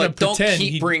 I'm not going to pretend. Don't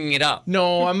keep bringing it up.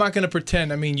 No, I'm not going to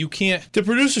pretend. I mean, you can't. The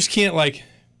producers can't like.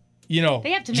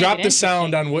 They have to drop the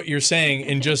sound on what you're saying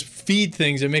and just feed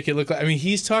things and make it look like. I mean,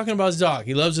 he's talking about his dog.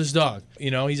 He loves his dog.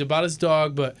 He's about his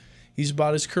dog, but he's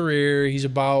about his career. He's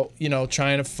about,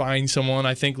 trying to find someone,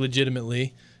 I think,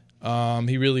 legitimately.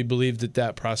 He really believed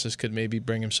that process could maybe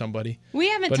bring him somebody. We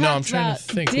haven't talked about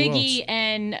Diggy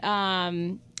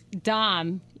and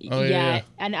Dom yet. Yeah.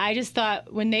 And I just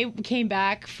thought when they came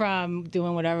back from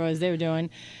doing whatever it was they were doing,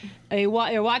 they're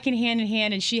walking hand in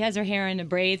hand, and she has her hair in the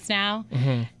braids now.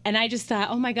 And I just thought,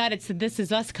 oh my God, it's the This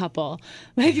Is Us couple.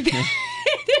 Like,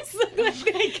 this looks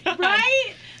like,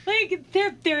 right? Like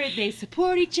they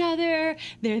support each other.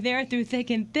 They're there through thick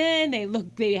and thin.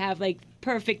 They have like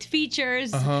perfect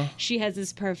features. She has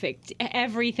this perfect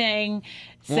everything.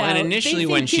 So and initially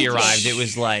when she arrived, it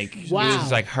was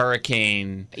like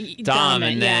Hurricane Dom,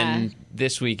 and then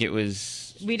this week it was.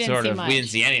 We didn't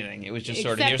see anything. It was just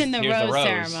Except sort of here's in the rose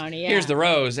ceremony. Yeah. Here's the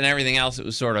rose, and everything else it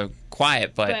was sort of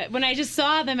quiet. But when I just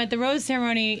saw them at the rose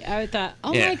ceremony, I thought,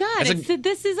 oh my God, it's the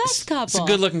This Is Us couple. It's a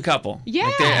good looking couple. Yeah.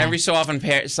 Like every so often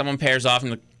someone pairs off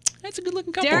and that's a good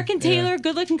looking couple. Derek and Taylor,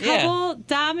 good looking couple. Yeah.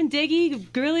 Dom and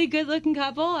Diggy, really good looking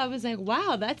couple. I was like,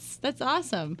 wow, that's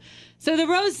awesome. So the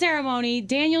rose ceremony,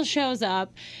 Daniel shows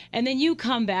up, and then you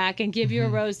come back and give your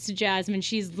rose to Jasmine.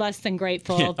 She's less than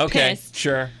grateful. Okay, pissed.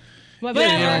 sure.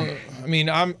 Yeah, I mean,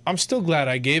 I'm still glad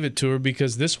I gave it to her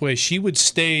because this way she would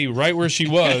stay right where she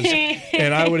was,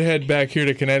 and I would head back here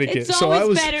to Connecticut. It's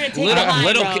always better to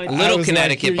take little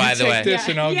Connecticut, by the way. Take this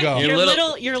and I'll go. Your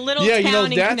little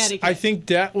town in Connecticut. I think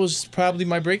that was probably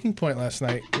my breaking point last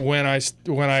night when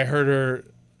I heard her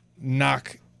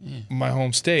knock my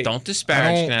home state. Don't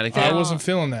disparage Connecticut. I wasn't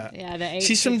feeling that. Yeah,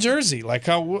 she's from Jersey. Like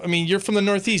you're from the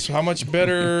Northeast. So how much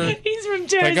better? He's from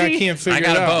Jersey. Like I can't figure it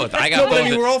out. Both. I got both. I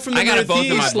mean, we're all from the Northeast. Both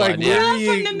in my blood, like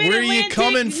where are you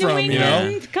coming from?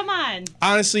 Come on.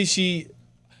 Honestly, she,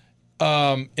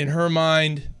 in her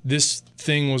mind, this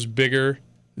thing was bigger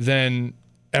than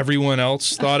everyone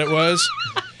else thought it was,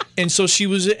 and so she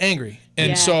was angry.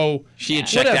 And so she had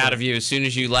checked out of you as soon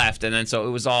as you left, and then so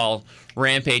it was all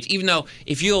rampage. Even though,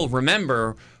 if you'll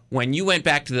remember, when you went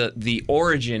back to the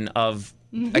origin of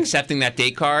accepting that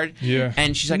date card,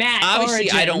 and she's like, Matt, obviously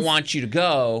origins. I don't want you to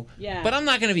go, but I'm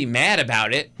not going to be mad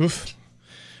about it. Oof.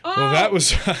 Well, that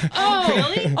was.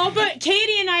 Really? But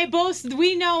Katie and I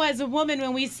we know as a woman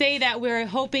when we say that we're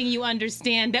hoping you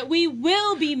understand that we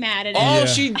will be mad at it. All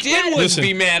she did was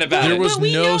be mad about it. There was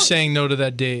no saying no to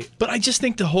that date. But I just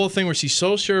think the whole thing where she's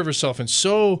so sure of herself and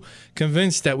so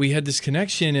convinced that we had this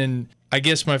connection, and I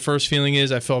guess my first feeling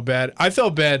is I felt bad. I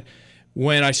felt bad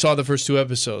when I saw the first 2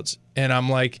 episodes, and I'm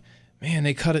like, man,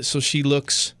 they cut it so she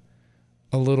looks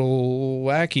a little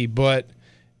wacky, but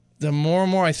the more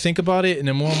and more I think about it and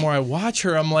the more and more I watch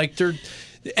her, I'm like, the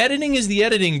editing is the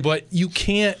editing, but you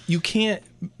can't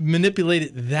manipulate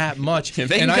it that much. They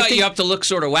can cut you up to look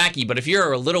sort of wacky, but if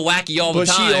you're a little wacky all the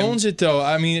time. But she owns it, though.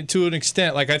 I mean, to an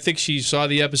extent. Like, I think she saw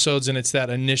the episodes and it's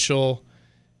that initial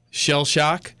shell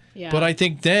shock. Yeah. But I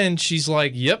think then she's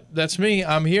like, yep, that's me.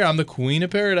 I'm here. I'm the queen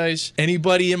of paradise.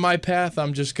 Anybody in my path,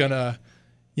 I'm just going to,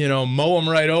 mow them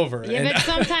right over. Yeah, but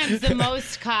sometimes the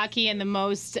most cocky and the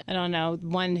most, I don't know,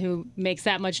 one who makes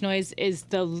that much noise is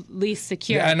the least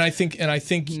secure. Yeah, and I think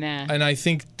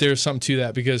there's something to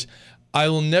that, because I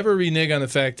will never renege on the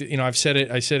fact that, I said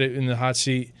it in the hot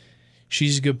seat.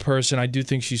 She's a good person. I do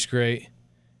think she's great.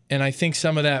 And I think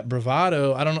some of that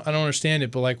bravado, I don't understand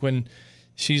it, but like when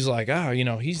she's like,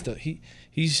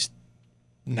 he's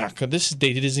not good. This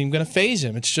date isn't even going to faze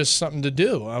him. It's just something to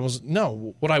do.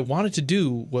 What I wanted to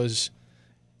do was,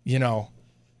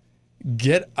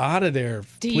 get out of there.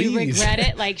 Do please. You regret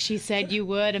it like she said you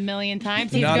would 1,000,000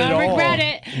 times? You Not don't at all. regret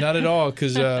it. Not at all,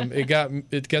 because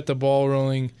it got the ball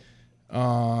rolling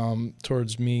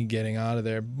towards me getting out of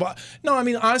there. But no, I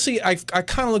mean, honestly, I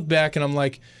kind of look back and I'm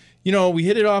like, we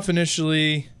hit it off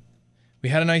initially. We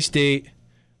had a nice date,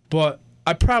 but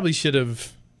I probably should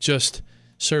have just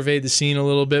surveyed the scene a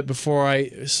little bit before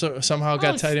I somehow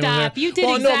got tied in with her. You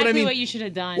did exactly what you should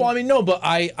have done. Well, I mean, no, but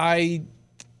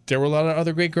there were a lot of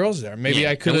other great girls there. Maybe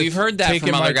I could have. We've heard that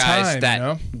from other guys time,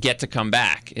 that get to come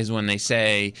back is when they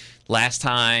say, last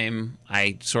time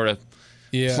I sort of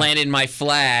planted my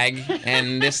flag,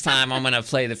 and this time I'm going to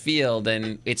play the field,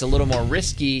 and it's a little more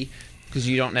risky because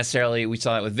you don't necessarily. We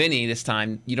saw that with Vinny this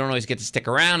time. You don't always get to stick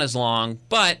around as long,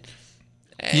 but.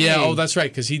 Yeah, that's right,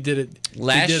 because he did it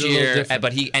last year,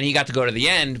 but he got to go to the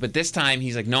end. But this time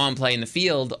he's like, no, I'm playing the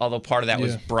field. Although part of that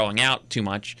was broing out too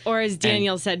much. Or as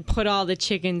Daniel said, put all the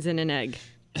chickens in an egg.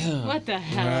 What the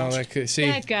hell? Well,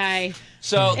 that guy.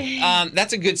 So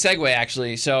that's a good segue,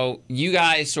 actually. So you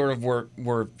guys sort of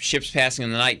were ships passing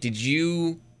in the night. Did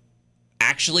you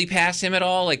actually pass him at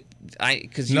all?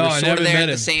 Because you were sort of there at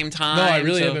the same time. No, I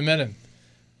really haven't met him.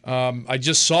 I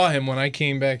just saw him when I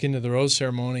came back into the rose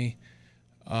ceremony.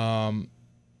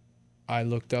 I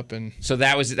looked up and so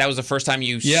that was the first time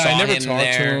you saw I never him talked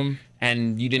there, to him,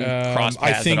 and you didn't cross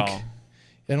paths at all.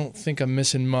 I don't think I'm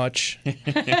missing much,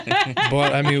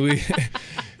 but I mean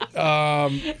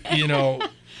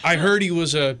I heard he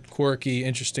was a quirky,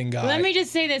 interesting guy. Let me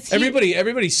just say this: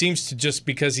 everybody seems to just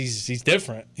because he's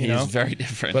different. He's very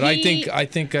different. But I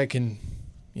think I can.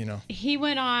 He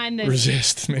went on this.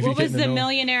 Resist. Maybe what was the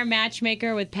Millionaire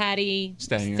Matchmaker with Patty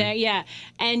Stanger? Yeah,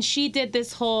 and she did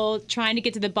this whole trying to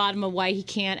get to the bottom of why he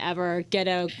can't ever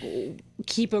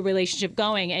keep a relationship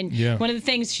going. And one of the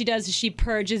things she does is she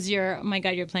purges your. Oh my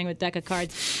God, you're playing with deck of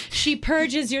cards. She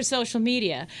purges your social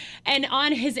media, and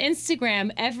on his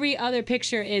Instagram, every other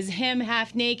picture is him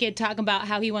half naked talking about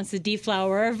how he wants to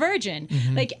deflower a virgin.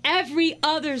 Mm-hmm. Like every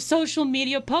other social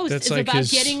media post is like about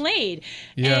getting laid.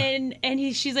 Yeah.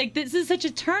 And she's like, this is such a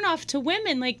turnoff to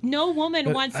women. Like no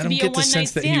woman wants to be a one night stand. I don't get the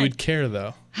sense that he would care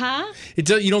though. Huh?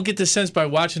 You don't get the sense by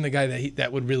watching the guy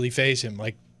that would really faze him.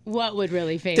 Like what would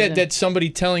really faze him? That somebody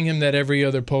telling him that every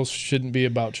other post shouldn't be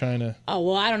about trying to. Oh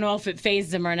well, I don't know if it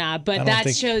fazed him or not, but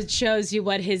that shows you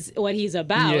what he's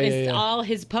about. All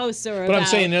his posts are about. But I'm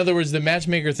saying, in other words, the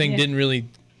matchmaker thing didn't really.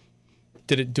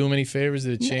 Did it do him any favors?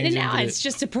 Did it change him? No, it's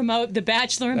just to promote the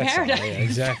Bachelor in Paradise.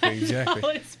 Exactly. That's all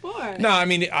it's for. No, I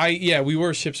mean, we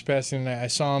were ships passing tonight. I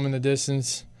saw him in the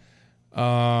distance,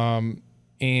 and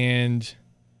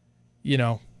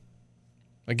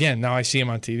again, now I see him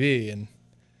on TV, and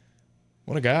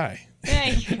what a guy.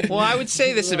 Hey. Well, I would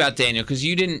say this about Daniel because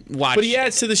you didn't watch. But he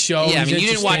adds to the show. Yeah, I mean, you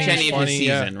didn't watch any of his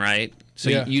season, right? So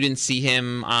you didn't see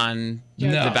him on The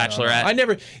Bachelorette? I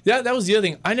never. That was the other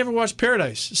thing. I never watched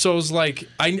Paradise, so it was like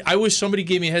I wish somebody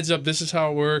gave me a heads up. This is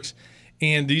how it works,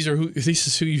 and this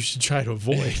is who you should try to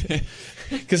avoid.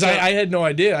 Because I had no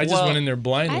idea. I just went in there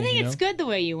blindly. I think it's good the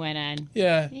way you went in.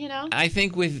 Yeah. I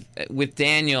think with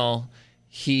Daniel,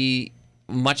 he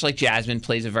much like Jasmine,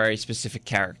 plays a very specific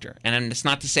character. And it's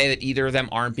not to say that either of them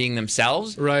aren't being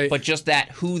themselves, right? But just that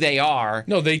who they are.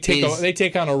 No, they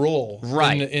take on a role,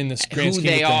 right? In the grand who scheme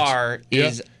they of things. are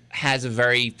is has a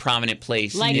very prominent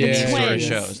place like in the these sort of twins.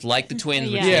 shows, like the twins.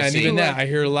 Yeah. Which Yeah, you'll and see. even that, I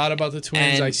hear a lot about the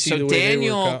twins. And I see so the way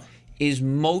Daniel they work out. is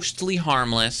mostly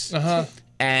harmless, Uh-huh.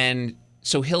 and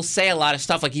so he'll say a lot of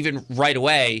stuff. Like even right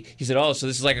away, he said, "Oh, so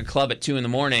this is like a club at 2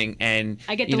 a.m, and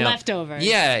I get you the know, leftovers."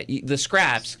 Yeah, the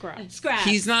scraps. Scraps.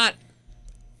 He's not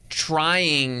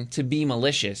trying to be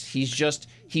malicious.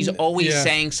 He's always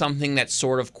saying something that's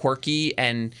sort of quirky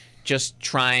and just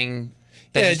trying.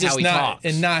 That's just how he talks.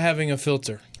 And not having a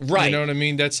filter. Right. You know what I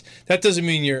mean? That doesn't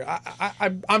mean you're.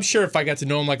 I'm sure if I got to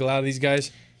know him like a lot of these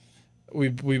guys, we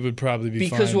would probably be fine.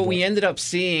 Because what we ended up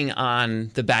seeing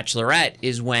on The Bachelorette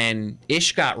is when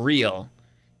Ish got real,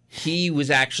 he was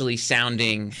actually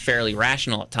sounding fairly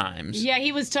rational at times. Yeah,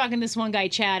 he was talking to this one guy,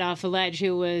 Chad, off a ledge,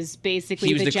 who was basically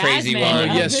He was the crazy Jasmine one.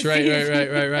 of Yes, the right.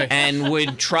 season. And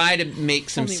would try to make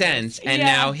some sense. And Yeah.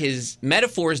 now his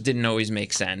metaphors didn't always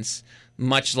make sense,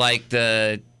 much like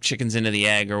the chickens into the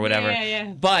egg or whatever. Yeah.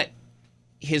 But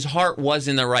his heart was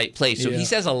in the right place. So Yeah. he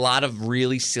says a lot of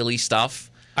really silly stuff.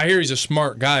 I hear he's a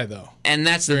smart guy, though. And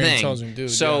that's the Very thing. intelligent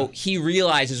dude, So yeah. he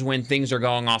realizes when things are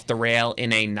going off the rail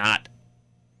in a not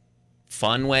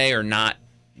fun way or not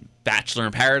Bachelor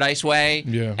in Paradise way.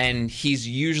 Yeah. And he's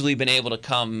usually been able to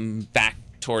come back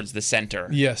towards the center.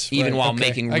 Yes, Even right, while okay.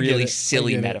 making I get really it. I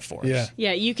silly get it. metaphors. Yeah.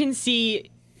 Yeah, you can see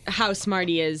how smart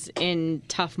he is in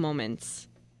tough moments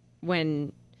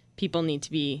when people need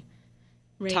to be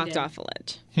talked Rated. off a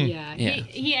ledge. Yeah. Yeah.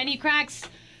 He cracks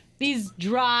these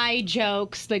dry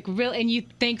jokes, like real, and you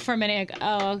think for a minute, like,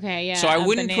 oh, okay, yeah. So I a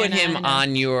wouldn't put banana him and a-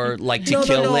 on your like to No,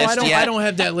 kill list yet. I don't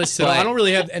have that list at all. But- I don't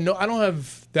really have, and no, I don't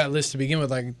have that list to begin with.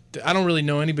 Like, I don't really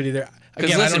know anybody there. Because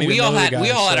Again, I listen, don't even we all know the had guys,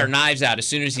 had so. our knives out as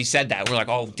soon as he said that. We're like,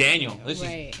 oh, Daniel,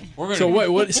 Right. we're gonna. So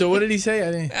what? So what did he say?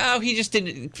 I didn't. Oh, he just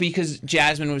didn't because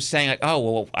Jasmine was saying like, oh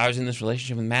well, I was in this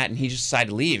relationship with Matt and he just decided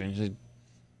to leave and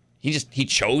he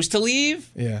chose to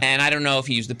leave. Yeah. And I don't know if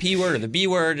he used the P word or the B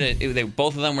word.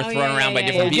 Both of them were thrown yeah, around by yeah,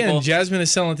 different Again, people. Jasmine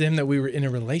is selling to him that we were in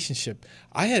a relationship.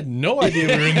 I had no idea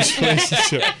we were in this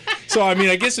relationship. So I mean,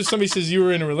 I guess if somebody says you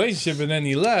were in a relationship and then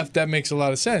he left, that makes a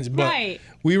lot of sense. But Right.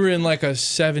 we were in like a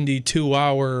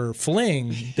 72-hour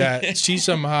fling that she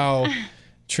somehow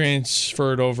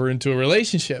transferred over into a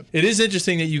relationship. It is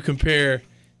interesting that you compare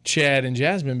Chad and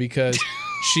Jasmine because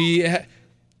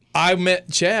I met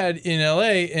Chad in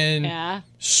LA and Yeah.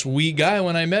 sweet guy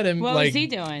when I met him. What like, was he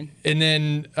doing? And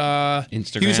then he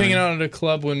Instagram. was hanging out at a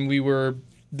club when we were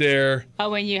there. Oh,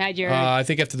 when you had your I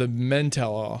think after the men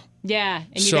tell all. yeah,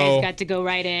 and you so- guys got to go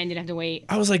right in. Didn't have to wait.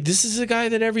 I was like, this is a guy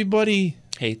that everybody.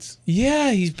 Hates.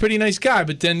 Yeah, he's a pretty nice guy.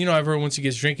 But then, I've heard once he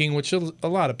gets drinking, which a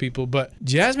lot of people. But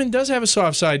Jasmine does have a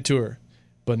soft side to her.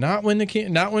 But not when the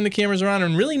cameras are on,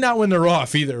 and really not when they're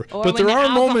off either. Or But when there the are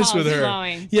moments with alcohol's her.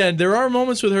 flowing. Yeah, there are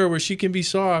moments with her where she can be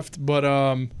soft, but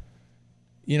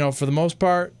for the most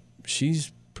part,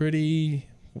 she's pretty.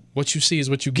 What you see is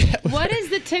what you get. with What her. is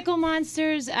the Tickle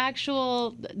Monster's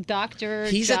actual doctor?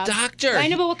 He's a job? doctor. I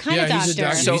know, but what kind of Yeah, doctor? he's a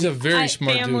doctor. So- He's a very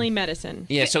smart Family dude. medicine.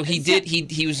 Yeah, so he did.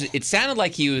 He was. It sounded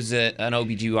like he was an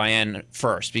OBGYN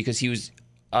first because he was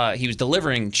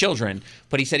delivering children,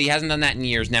 but he said he hasn't done that in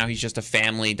years. Now he's just a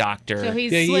family doctor. So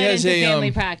he's Yeah, he slid has into a,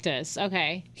 family practice.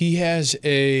 Okay. He has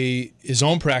his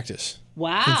own practice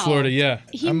Wow. in Florida. Yeah,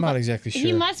 He I'm mu- not exactly sure.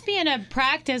 He must be in a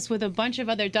practice with a bunch of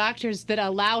other doctors that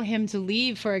allow him to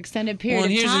leave for extended period Well,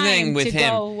 and of here's time the thing with to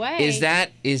him go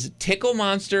away. is Tickle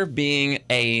Monster being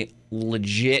a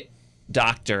legit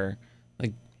doctor,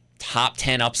 like top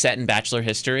 10 upset in Bachelor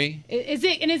history? Is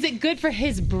it good for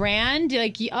his brand?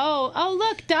 Like, oh,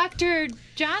 look, Dr.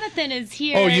 Jonathan is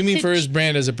here. Oh, you mean to- for his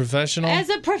brand as a professional? as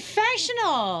a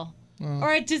professional?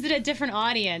 Or is it a different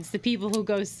audience? The people who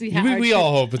go see how we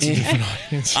all hope it's a different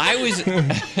audience. I was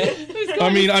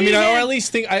I mean, or at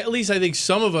least I think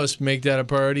some of us make that a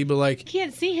priority. But like,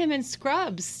 can't see him in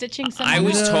scrubs stitching someone. I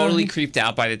was up. totally creeped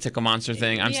out by the Tickle Monster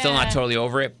thing. I'm still not Yeah. totally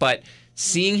over it, but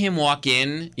seeing him walk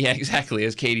in, yeah, exactly,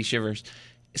 as Katie shivers.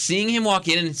 Seeing him walk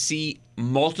in and see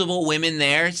multiple women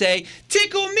there say,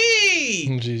 "Tickle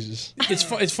me!" Jesus,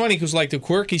 it's funny because like the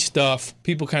quirky stuff,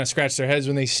 people kind of scratch their heads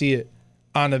when they see it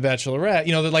on The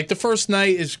Bachelorette. Like the first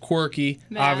night is quirky,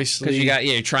 obviously. Because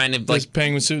you're trying to This like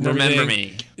penguin suit and remember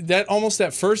everything. me.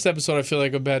 That first episode, I feel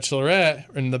like of Bachelorette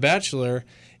and The Bachelor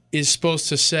is supposed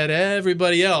to set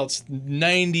everybody else,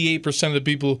 98% of the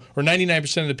people or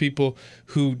 99% of the people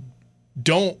who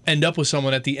don't end up with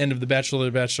someone at the end of The Bachelor or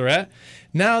The Bachelorette.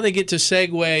 Now they get to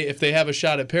segue, if they have a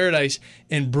shot at Paradise,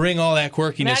 and bring all that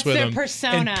quirkiness That's with their them.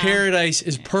 persona. And Paradise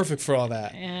is perfect for all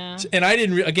that. Yeah. And I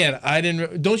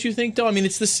didn't. Don't you think though? I mean,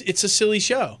 it's a silly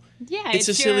show. Yeah, it's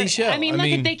a silly show. I mean,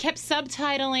 look, they kept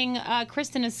subtitling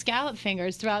Kristen as Scallop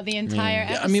Fingers throughout the entire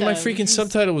episode. I mean, my freaking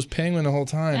subtitle was Penguin the whole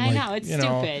time. I know, it's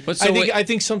stupid. But so I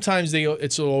think sometimes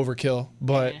it's a little overkill,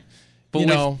 but. Yeah. But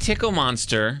with Tickle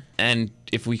Monster, and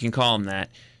if we can call him that,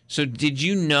 so did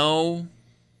you know,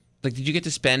 like, did you get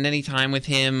to spend any time with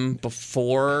him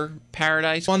before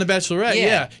Paradise? On The Bachelorette,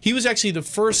 yeah. He was actually the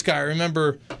first guy. I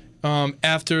remember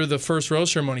after the first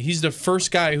rose ceremony, he's the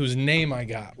first guy whose name I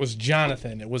got was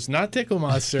Jonathan. It was not Tickle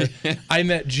Monster. I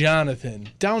met Jonathan.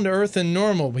 Down to earth and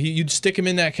normal. You'd stick him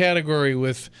in that category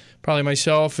with probably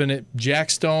myself and Jack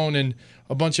Stone and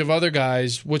a bunch of other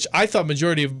guys, which I thought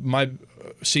majority of my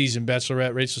season,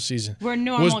 Bachelorette, Rachel season, We're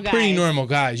normal was pretty guys. normal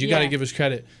guys. You got to give us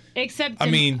credit. Except,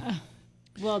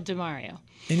 DeMario.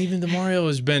 And even DeMario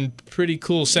has been pretty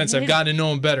cool since I've gotten to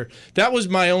know him better. That was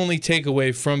my only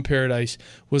takeaway from Paradise,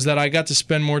 was that I got to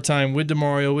spend more time with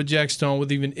DeMario, with Jack Stone,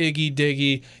 with even Iggy,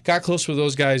 Diggy. Got close with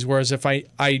those guys, whereas if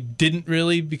I didn't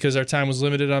really, because our time was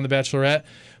limited on The Bachelorette.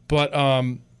 But,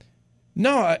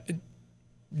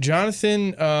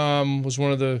 Jonathan was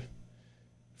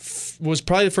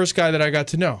probably the first guy that I got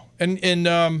to know. And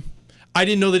I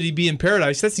didn't know that he'd be in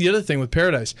Paradise. That's the other thing with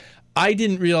Paradise. I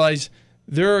didn't realize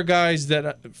there are guys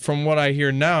that, from what I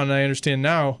hear now and I understand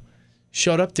now,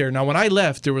 showed up there. Now, when I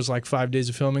left, there was like 5 days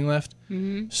of filming left.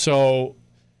 Mm-hmm. So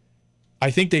I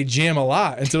think they jam a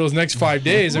lot into those next 5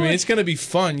 days. I mean, it's going to be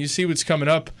fun. You see what's coming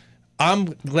up. I'm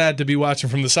glad to be watching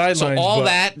from the sidelines. So all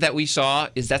that we saw,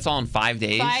 that's all in 5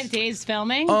 days? 5 days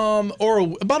filming? Or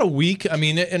about a week. I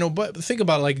mean, but think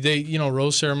about it, like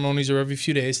rose ceremonies are every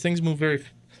few days. Things move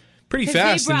pretty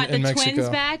fast in Mexico. They brought the twins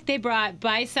back. They brought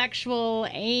bisexual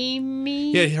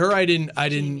Amy. Yeah, her I didn't.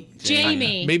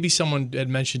 Jamie. Maybe someone had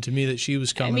mentioned to me that she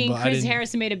was coming. I mean, but Chris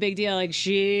Harrison made a big deal. Like,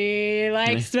 she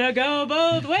likes to go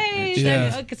both ways.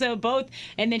 Yeah. So both,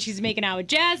 and then she's making out with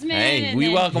Jasmine. Hey, we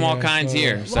welcome all kinds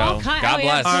here. So God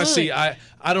bless. Honestly, I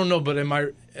don't know, but am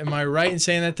I right in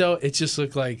saying that though? It just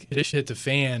looked like it hit the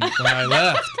fan when I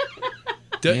left.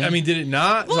 I mean, did it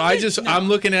not? Well, so I'm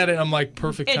looking at it. I'm like,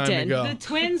 perfect time to go. The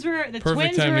twins were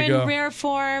in rare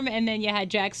form, and then you had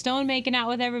Jack Stone making out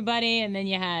with everybody, and then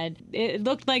it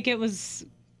looked like it was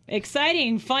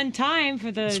exciting, fun time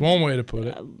for the. It's one way to put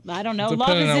it. I don't know.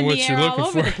 Depending Love is on in what the you're air all looking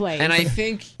over for. the place. And I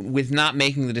think with not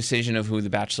making the decision of who the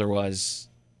Bachelor was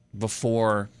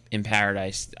before in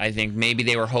Paradise, I think maybe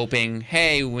they were hoping,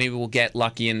 hey, maybe we'll get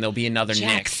lucky and there'll be another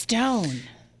Jack Nick. Stone.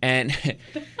 And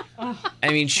I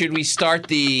mean, should we start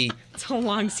the? It's a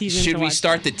long season. Should we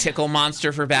start the Tickle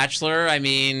Monster for Bachelor? I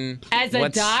mean, as a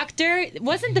doctor,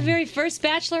 wasn't the very first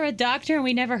Bachelor a doctor, and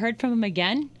we never heard from him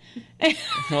again?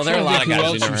 Well, there are a lot of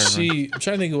guys we never heard from. I'm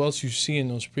trying to think who else you see in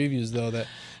those previews though.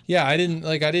 I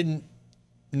didn't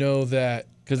know that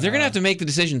because they're gonna have to make the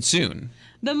decision soon.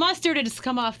 The mustard has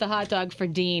come off the hot dog for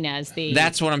Dean as the.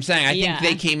 That's what I'm saying. I think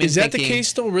they came in. Is that the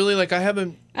case though? Really? Like I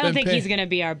don't think he's going to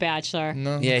be our Bachelor.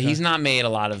 No. Yeah, he's not made a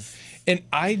lot of. And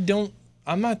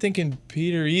I'm not thinking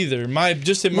Peter either. In my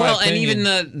opinion. And even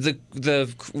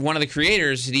the one of the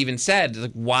creators had even said,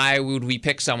 like, why would we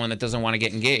pick someone that doesn't want to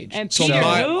get engaged? And so Peter,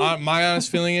 my honest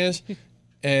feeling is,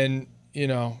 and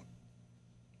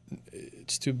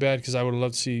it's too bad because I would have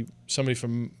loved to see somebody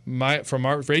from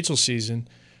our Rachel's season.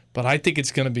 But I think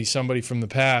it's going to be somebody from the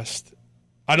past.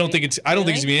 I don't think it's going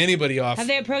to be anybody off. Have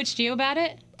they approached you about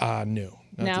it? No.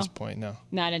 Not at this point, no.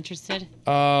 Not interested?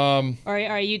 Or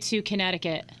are you too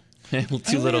Connecticut?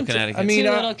 Too little Connecticut. I mean,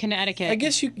 too little Connecticut. I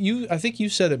guess I think you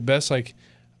said it best, like,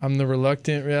 I'm the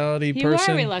reluctant reality person. You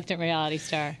are a reluctant reality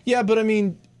star. Yeah, but I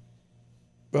mean,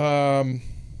 no,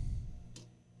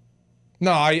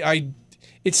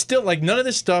 it's still, like, none of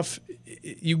this stuff,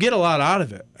 you get a lot out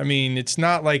of it. I mean, it's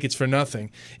not like it's for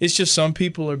nothing. It's just some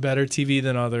people are better TV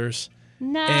than others.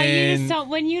 No, you just don't.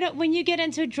 When you get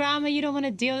into drama, you don't want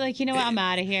to deal. Like, you know what? I'm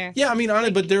out of here. Yeah, I mean,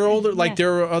 honestly, but they're older. Like,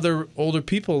 there are other older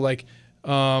people, like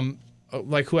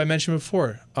who I mentioned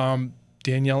before,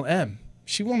 Danielle M.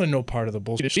 She wasn't no part of the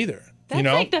bullshit either. That's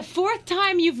like the fourth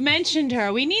time you've mentioned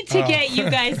her. We need to get you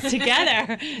guys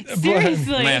together.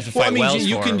 Seriously. Might have to fight Wells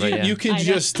you can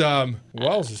just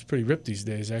Wells is pretty ripped these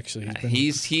days. Actually, he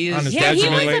is. He was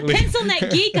a pencil neck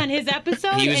geek on his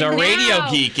episode. He was a radio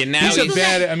geek, and now he's a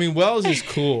bad. I mean, Wells is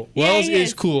cool. Wells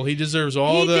is cool. He deserves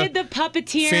all the. He did the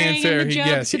puppeteering fanfare. and the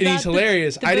jokes and he's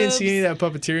hilarious. The I didn't see any of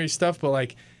that puppeteering stuff, but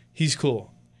like, he's cool.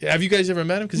 Have you guys ever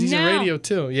met him? Because he's in radio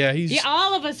too. Yeah, Yeah,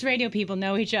 all of us radio people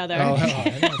know each other. Oh,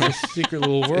 I know. It's a secret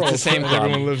little world. It's the same club.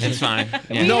 Everyone lives in. It's fine.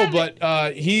 Yeah. No,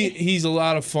 but he's a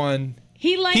lot of fun.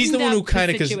 He's the one who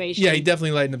kind of, situation. he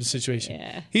definitely lightened up the situation.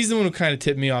 Yeah. He's the one who kind of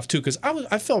tipped me off too, because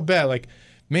I felt bad. Like,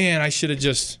 man, I should have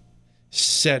just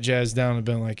sat Jazz down and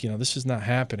been like, this is not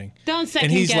happening. Don't second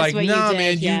And he's guess like, what nah, you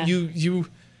did. man, you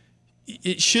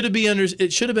it should have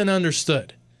been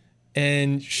understood.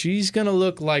 And she's gonna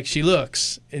look like she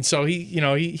looks, and so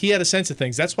he had a sense of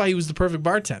things. That's why he was the perfect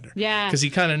bartender. Yeah, because he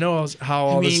kind of knows how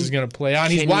all this is gonna play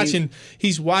out.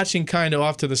 He's watching kind of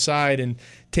off to the side and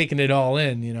taking it all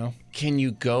in. Can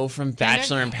you go from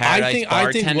Bachelor in Paradise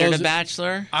bartender to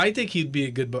Bachelor? I think he'd be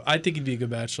a good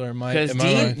bachelor. Because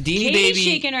Deanie Katie's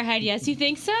shaking her head. Yes, you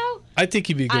think so? I think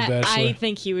he'd be a good bachelor. I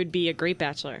think he would be a great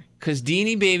bachelor. Because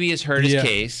Deanie Baby has heard his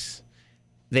case.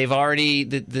 They've already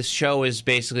the show is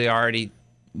basically already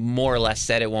more or less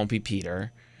said it won't be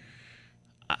Peter.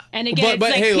 And again,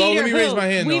 but hey, Peter let me raise my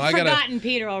hand. We've forgotten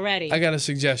Peter already. I got a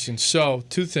suggestion. So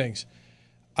 2 things.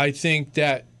 I think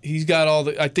that he's got all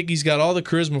the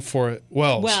charisma for it.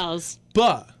 Wells.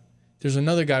 But there's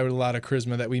another guy with a lot of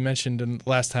charisma that we mentioned the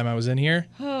last time I was in here.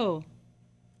 Who?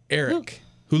 Eric,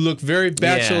 who looked very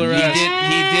bachelorette. Yeah,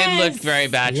 he did look very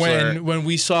bachelor. When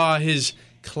we saw his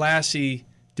classy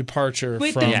departure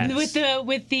with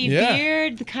the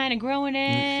beard kind of growing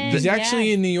in. He's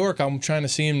actually in New York. I'm trying to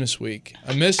see him this week.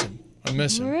 I miss him.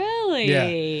 Really?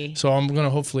 Yeah. So I'm going to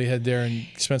hopefully head there and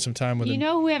spend some time with him. You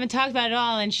know who we haven't talked about at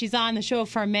all, and she's on the show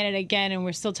for a minute again, and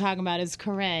we're still talking about is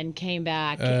Corinne came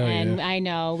back. I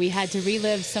know we had to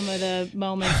relive some of the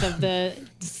moments of the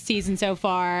season so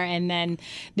far, and then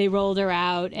they rolled her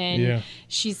out, and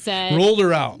she said... Rolled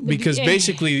her out, because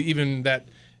basically even that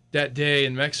day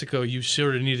in Mexico, you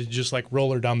sort of needed to just like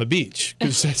roll her down the beach,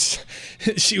 because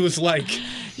she was like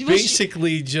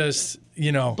basically just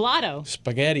blotto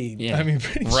spaghetti. Yeah. I mean,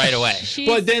 right away.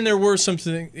 But then there were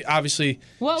something. Obviously,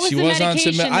 what was she the was on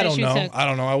medication some. that she took? I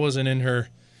don't know. I wasn't in her.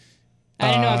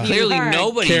 I don't know if you clearly heard.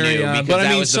 nobody knew because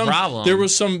that was the problem.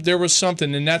 There was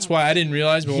something, and that's why I didn't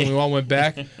realize. But when we all went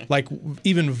back, like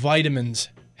even vitamins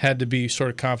had to be sort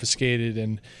of confiscated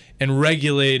and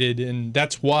regulated, and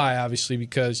that's why, obviously,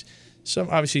 because some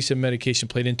medication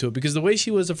played into it. Because the way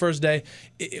she was the first day,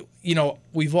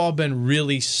 we've all been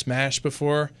really smashed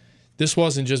before. This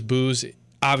wasn't just booze.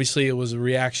 Obviously, it was a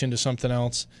reaction to something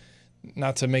else.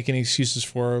 Not to make any excuses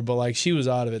for her, but like she was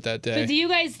out of it that day. But do you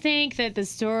guys think that the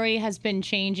story has been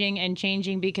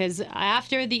changing? Because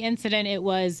after the incident, it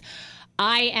was,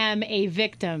 I am a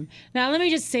victim. Now, let me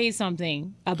just say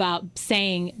something about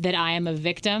saying that I am a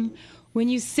victim. When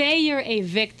you say you're a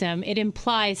victim, it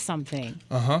implies something.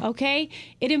 Okay?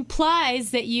 It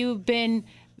implies that you've been,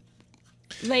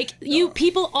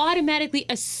 people automatically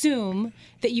assume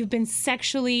that you've been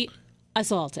sexually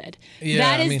assaulted.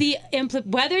 Yeah, that is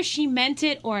whether she meant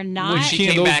it or not. When she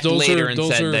came back later and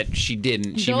said that she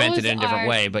didn't. She meant it in a different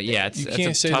way. But yeah,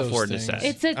 it's a tough word to say.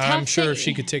 It's a tough I'm sure if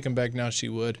she could take him back now, she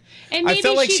would. And maybe I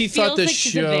felt like she thought this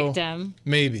she's show. A victim.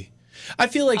 Maybe. I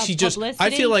feel like she just. Publicity?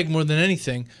 I feel like more than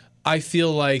anything, I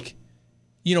feel like,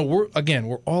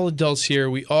 we're all adults here.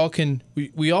 We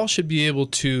all should be able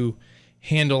to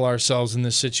handle ourselves in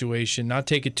this situation, not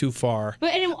take it too far.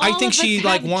 But I think she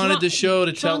wanted the show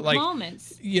to tell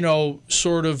moments.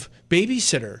 Sort of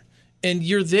babysitter, and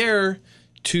you're there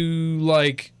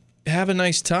to have a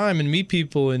nice time and meet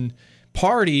people and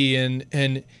party, and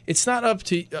it's not up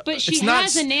to. But she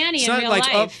has a nanny in real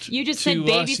life. You just said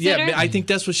babysitter. Yeah, I think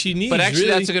that's what she needs. But actually,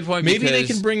 really. that's a good point. Maybe they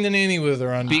can bring the nanny with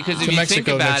her because to if you Mexico think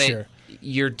about next it,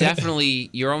 year.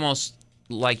 You're almost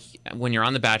like when you're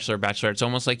on The Bachelor or Bachelorette, it's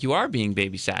almost like you are being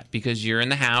babysat because you're in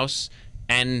the house,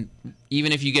 and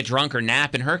even if you get drunk or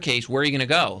nap, in her case, where are you going to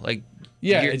go?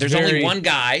 There's only one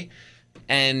guy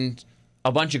and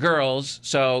a bunch of girls,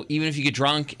 so even if you get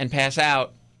drunk and pass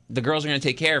out, the girls are going to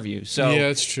take care of you. So yeah,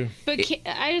 that's true. But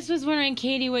I just was wondering,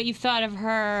 Katie, what you thought of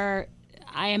her.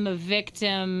 I am a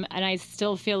victim, and I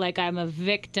still feel like I'm a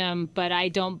victim, but I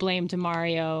don't blame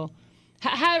Demario.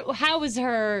 How was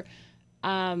her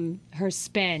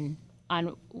spin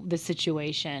on the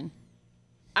situation?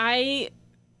 I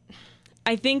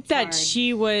think that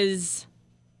she was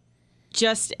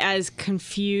just as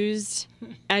confused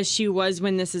as she was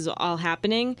when this is all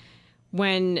happening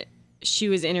when she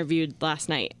was interviewed last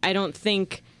night. I don't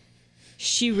think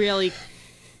she really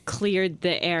cleared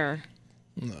the air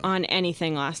on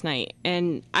anything last night.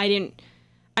 And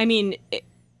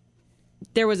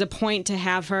there was a point to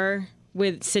have her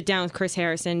sit down with Chris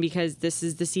Harrison because this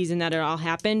is the season that it all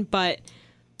happened, but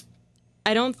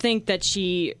I don't think that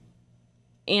she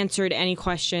answered any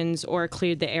questions or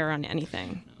cleared the air on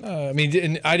anything. I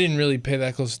mean, I didn't really pay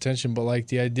that close attention, but like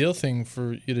the ideal thing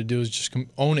for you to do is just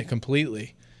own it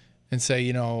completely and say,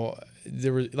 you know,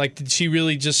 there were like, did she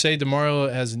really just say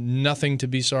DeMario has nothing to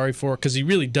be sorry for? Because he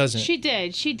really doesn't. She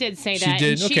did say that. She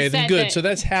did. And okay, then good. That, so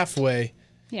that's halfway.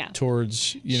 Yeah.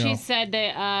 Towards, you know. She said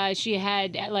that she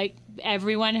had, like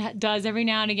everyone does every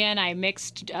now and again, I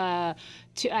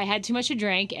had too much to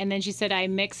drink, and then she said I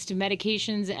mixed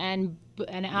medications and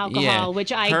alcohol,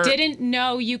 which I didn't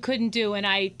know you couldn't do, and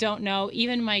I don't know.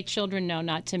 Even my children know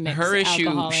not to mix her issue.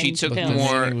 Alcohol She and took pills.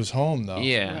 more. He was home though.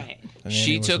 Yeah. Right.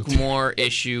 She took more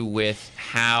issue with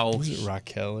how was it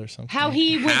Raquel or something? How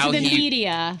he went to the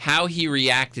media. How he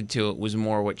reacted to it was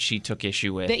more what she took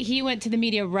issue with. That he went to the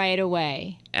media right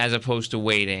away, as opposed to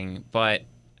waiting. But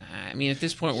I mean, at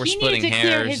this point, we're he splitting needed to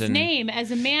hairs. clear his name as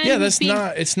a man. Yeah, that's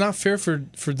not. It's not fair for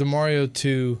DeMario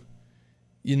to,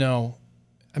 you know.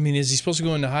 I mean, is he supposed to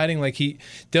go into hiding? Like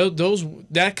first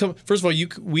of all,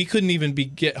 we couldn't even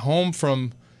get home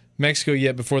from Mexico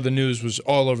yet before the news was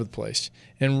all over the place,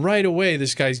 and right away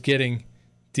this guy's getting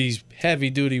these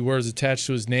heavy-duty words attached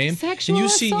to his name. Sexual and you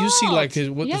see like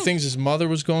the Yeah. things his mother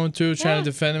was going through, trying to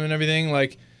defend him and everything.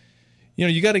 Like, you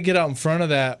know, you got to get out in front of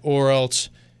that, or else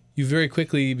you very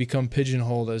quickly become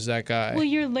pigeonholed as that guy. Well,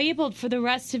 you're labeled for the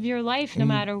rest of your life, no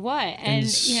matter what, and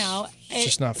you know, it's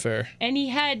just not fair. And he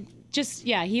had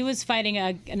he was fighting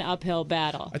an uphill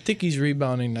battle. I think he's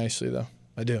rebounding nicely, though.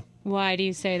 I do. Why do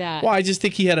you say that? Well, I just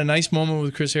think he had a nice moment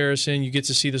with Chris Harrison. You get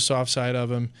to see the soft side of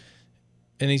him,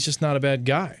 and he's just not a bad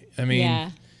guy. I mean,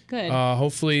 yeah, good.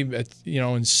 Hopefully, you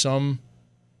know, in some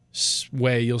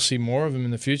way, you'll see more of him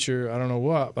in the future. I don't know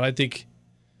what, but I think,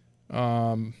 you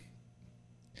know,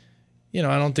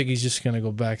 I don't think he's just going to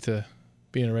go back to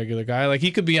being a regular guy. Like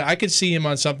he could be. I could see him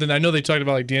on something. I know they talked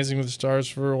about like Dancing with the Stars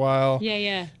for a while.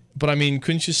 Yeah. But I mean,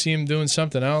 couldn't you see him doing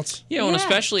something else? You know, and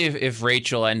especially if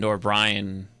Rachel and/or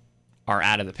Brian are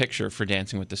out of the picture for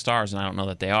Dancing with the Stars, and I don't know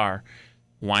that they are.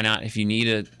 Why not? If you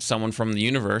need someone from the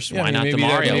universe, why not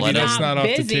DeMario? Maybe that's not off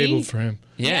the table for him.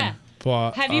 Yeah.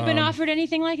 But have you been offered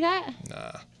anything like that?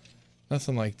 Nah,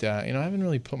 nothing like that. You know, I haven't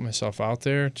really put myself out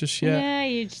there just yet. Yeah,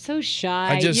 you're so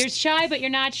shy. You're shy, but you're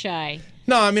not shy.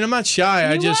 No, I mean I'm not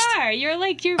shy. You are. You're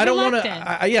I don't want to.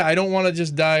 I don't want to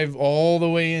just dive all the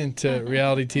way into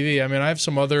reality TV. I mean, I have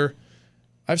some other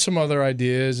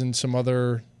ideas and some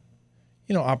other,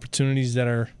 you know, opportunities that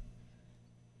are.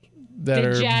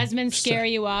 Did Jasmine scare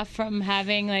you off from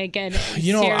having like a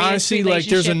honestly, like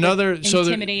there's another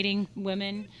intimidating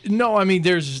women? No, I mean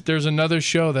there's another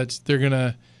show that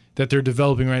they're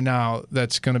developing right now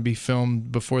that's gonna be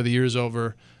filmed before the year's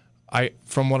over.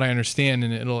 From what I understand,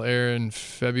 and it'll air in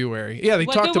February. Yeah, they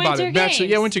talked about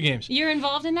it. Winter Games. You're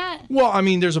involved in that? Well, I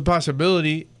mean, there's a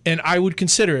possibility, and I would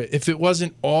consider it if it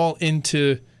wasn't all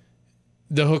into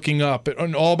the hooking up,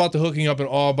 and all about the hooking up, and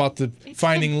all about the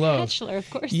finding love. Bachelor, of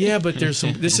course. Yeah, but there's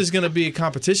some. This is going to be a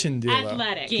competition deal.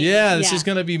 Athletic. Yeah, this is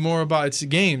going to be more about it's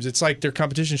games. It's like their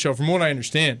competition show, from what I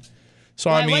understand. So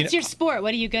I mean, what's your sport?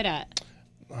 What are you good at?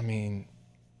 I mean,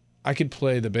 I could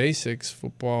play the basics: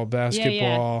 football,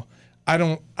 basketball. Yeah. I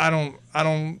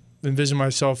don't envision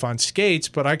myself on skates,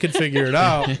 but I could figure it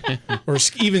out. Or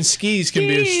even skis can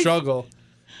be a struggle.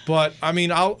 But I mean,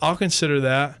 I'll consider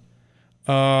that.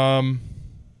 But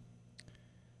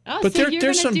so you're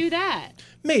there's gonna do that?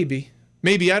 Maybe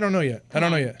I don't know yet.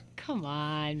 Come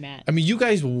on, Matt. I mean, you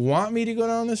guys want me to go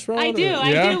down this road? I do.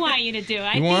 I do want you to do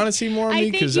it. You want to see more of me?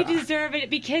 I think you deserve it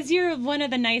because you're one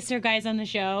of the nicer guys on the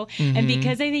show, and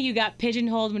because I think you got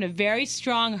pigeonholed with a very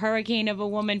strong hurricane of a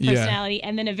woman personality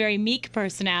and then a very meek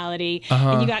personality,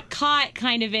 and you got caught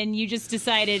kind of, and you just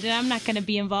decided I'm not going to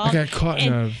be involved. I got caught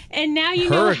in a and now you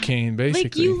hurricane, basically.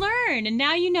 Like you learn, and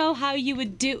now you know how you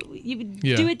would do. You would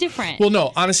do it different. Well,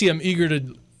 no, honestly, I'm eager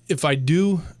to. If I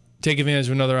do take advantage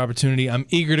of another opportunity, I'm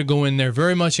eager to go in there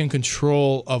very much in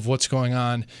control of what's going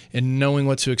on and knowing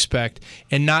what to expect,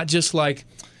 and not just like,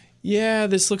 yeah,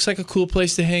 this looks like a cool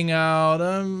place to hang out,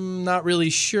 I'm not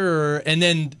really sure, and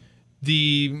then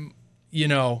the, you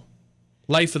know,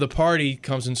 life of the party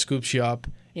comes and scoops you up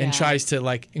and tries to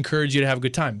like encourage you to have a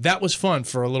good time. That was fun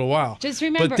for a little while. Just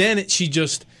remember, but then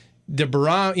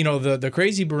the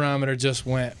crazy barometer just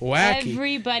went wacky.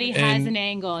 Everybody has an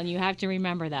angle, and you have to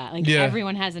remember that. Like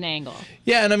everyone has an angle.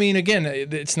 Yeah, and I mean, again,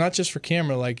 it's not just for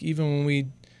camera. Like even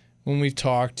when we've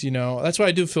talked, you know, that's why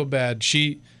I do feel bad.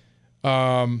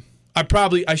 I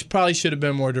probably should have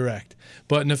been more direct,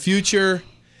 but in the future.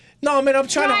 No, I mean, I'm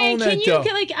trying to own that, though.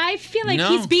 I feel like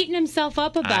he's beating himself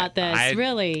up about this,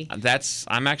 really.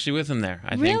 I'm actually with him there.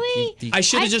 Really? I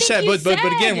should have just said, but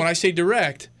again, when I say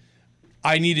direct,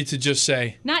 I needed to just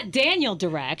say, not Daniel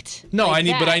direct. No, like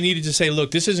but I needed to say, look,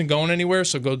 this isn't going anywhere,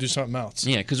 so go do something else.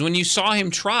 Yeah, because when you saw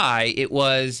him try, it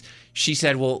was, she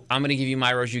said, well, I'm going to give you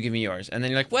my rose, you give me yours. And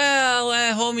then you're like,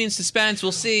 well, hold me in suspense,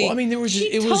 we'll see. Well, I mean, there was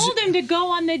She told him to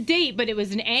go on the date, but it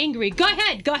was an angry, go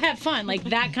ahead, go have fun. Like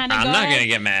that kind of I'm not going to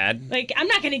get mad. Like, I'm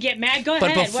not going to get mad, go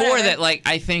But ahead. before whatever. that, like,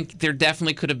 I think there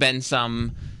definitely could have been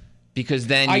some, because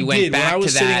then you I went did. back to that. When I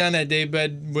was sitting on that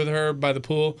daybed with her by the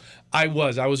pool, I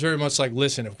was very much like,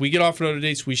 listen, if we get offered other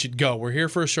dates, we should go. We're here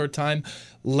for a short time.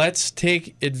 Let's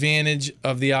take advantage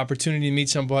of the opportunity to meet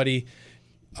somebody.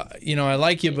 I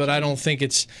like you, but I don't think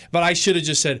it's. But I should have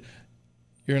just said,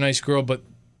 you're a nice girl, but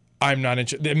I'm not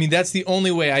interested. I mean, that's the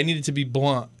only way. I needed to be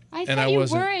blunt. I thought you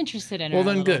were interested in her. Well,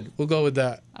 then good. We'll go with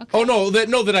that. Okay. Oh, no,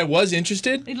 that I was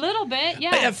interested? A little bit,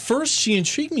 yeah. At first, she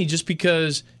intrigued me just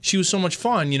because she was so much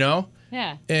fun,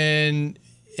 Yeah. And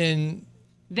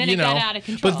then it got out of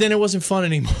control. But then it wasn't fun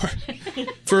anymore.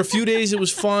 For a few days, it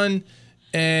was fun.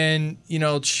 And,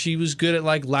 she was good at,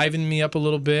 like, livening me up a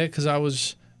little bit because I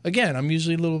was, again, I'm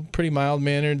usually a little pretty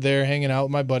mild-mannered there hanging out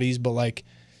with my buddies. But, like,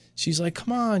 she's like,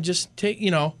 come on, just take,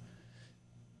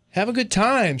 have a good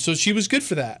time. So she was good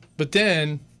for that. But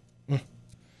then...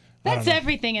 That's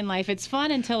everything in life. It's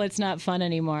fun until it's not fun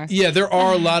anymore. Yeah, there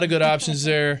are a lot of good options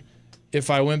there.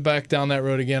 If I went back down that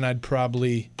road again, I'd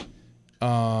probably pace.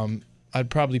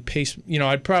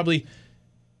 I'd probably,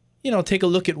 take a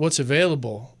look at what's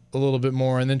available a little bit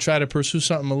more, and then try to pursue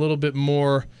something a little bit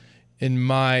more in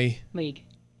my league,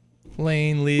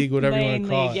 whatever you want to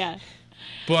call it. Yeah.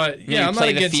 But yeah, I'm not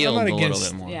against. I'm not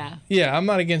against. Yeah, I'm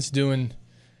not against doing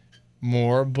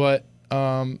more, but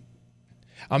I'm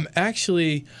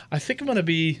actually. I think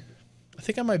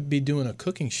I might be doing a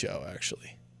cooking show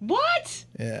actually. What?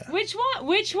 Yeah. Which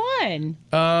one?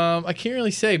 I can't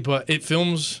really say, but it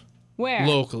films where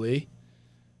locally.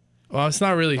 Well, it's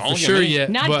not really for sure yet.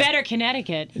 Not Better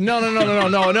Connecticut. No.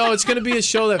 It's going to be a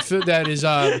show that is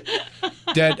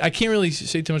that I can't really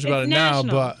say too much about it national.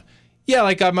 now, but yeah,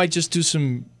 like I might just do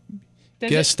some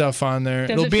guest stuff on there.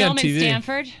 Does It'll be film on TV. in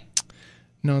Stanford?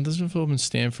 No, it doesn't film in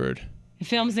Stanford. It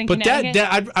films in But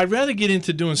Connecticut. I'd rather get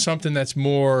into doing something that's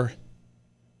more,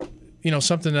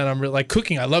 something that I'm really like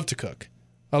cooking. I love to cook.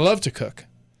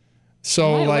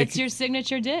 So like, what's your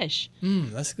signature dish?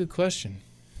 That's a good question.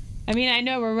 I mean, I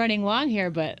know we're running long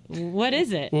here, but what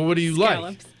is it? Well, what do you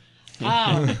Scallops.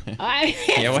 like?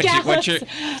 What's your?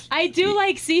 I do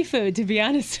like seafood, to be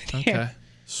honest with you. Okay.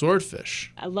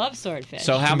 Swordfish. I love swordfish.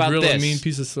 So how about grill this? A mean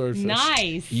piece of swordfish.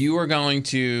 Nice. You are going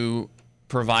to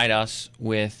provide us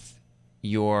with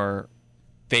your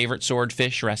favorite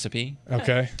swordfish recipe.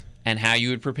 Okay. And how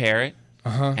you would prepare it.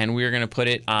 Uh-huh. And we're going to put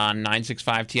it on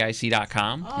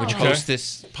 965tic.com, which Okay. hosts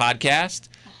this podcast.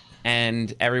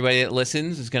 And everybody that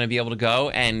listens is going to be able to go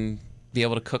and be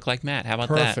able to cook like Matt. How about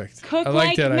that? Perfect. Cook I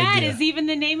like that Matt idea. is even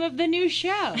the name of the new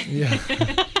show. Yeah.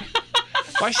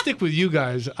 If I stick with you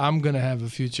guys, I'm gonna have a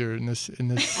future in this. There you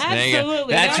go.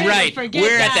 Absolutely. That's Don't right. forget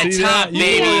We're that. at the See top, that?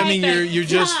 baby. I mean, you're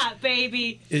just. Top,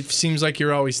 baby. It seems like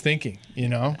you're always thinking.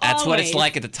 That's what it's Always.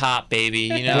 like at the top, baby.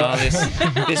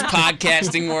 This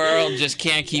podcasting world just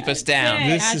can't keep us down. Yeah,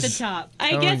 This at is- the top.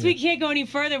 I telling guess we you. can't go any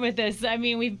further with this. I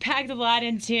mean, we've packed a lot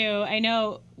into. I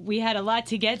know we had a lot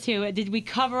to get to. Did we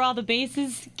cover all the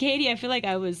bases, Katie? I feel like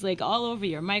I was like all over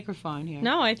your microphone here.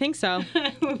 No, I think so.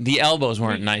 The elbows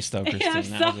weren't nice, though, Christine. Yeah,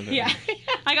 That was a bit- yeah.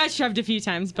 I got shoved a few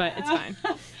times, but it's fine.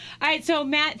 All right, so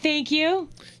Matt, thank you.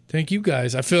 Thank you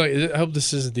guys. I feel like I hope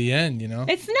this is the end.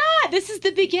 It's not. This is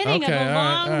the beginning Okay, of a all right,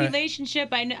 long all right. relationship.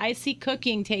 I see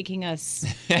cooking taking us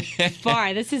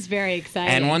far. This is very exciting.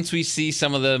 And once we see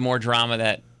some of the more drama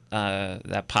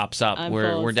that pops up, we're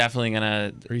Unfolds. definitely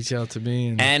gonna Reach out to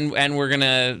me and we're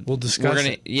gonna We'll discuss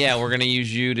it. Yeah, we're gonna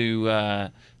use you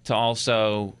to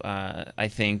also I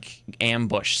think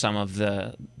ambush some of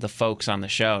the folks on the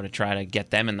show to try to get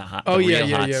them in the hot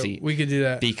seat. We could do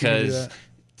that because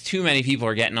too many people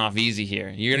are getting off easy here.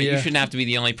 You shouldn't have to be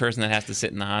the only person that has to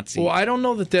sit in the hot seat. Well, I don't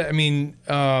know that. I mean,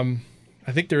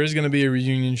 I think there is going to be a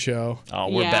reunion show. Oh,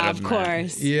 we're better than of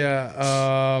course.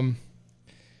 Yeah.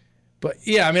 But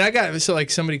yeah, I mean,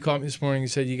 somebody called me this morning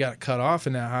and said you got to cut off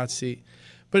in that hot seat.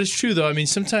 But it's true though. I mean,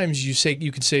 sometimes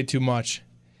you can say too much,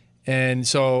 and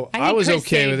so I was Chris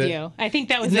okay with saved it. you. I think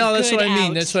that was No, a that's good what I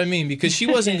mean. out. That's what I mean because she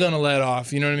wasn't going to let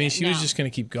off. You know what I mean? She was No. just going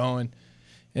to keep going,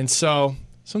 and so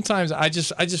sometimes I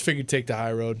just figured take the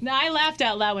high road. No, I laughed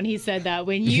out loud when he said that.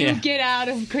 When you Yeah. get out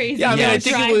of crazy, Yeah, I mean, I and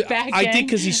think drive it was. back I in. think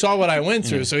because he saw what I went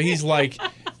through, so he's like,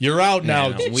 "You're out now.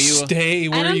 Yeah, no, Stay I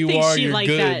where don't you think are. she You're liked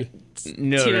good." that.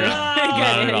 No, too. not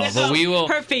at all. But we will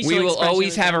Her facial always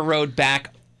expression have a road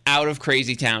back out of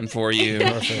Crazy Town for you,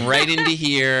 right into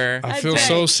here. I feel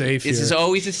so safe here. This is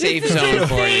always a safe zone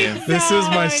for you. This is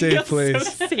my safe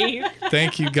place. So safe.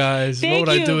 Thank you, guys. What would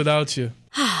I do without you?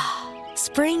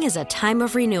 Spring is a time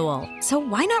of renewal, so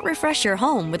why not refresh your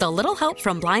home with a little help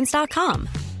from Blinds.com?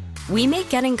 We make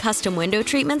getting custom window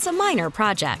treatments a minor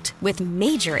project with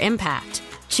major impact.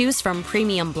 Choose from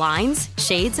premium blinds,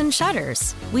 shades, and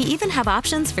shutters. We even have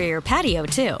options for your patio,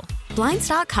 too.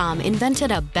 Blinds.com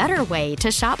invented a better way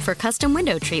to shop for custom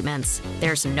window treatments.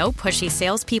 There's no pushy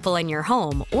salespeople in your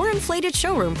home or inflated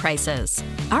showroom prices.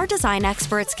 Our design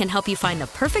experts can help you find the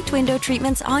perfect window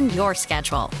treatments on your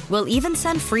schedule. We'll even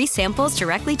send free samples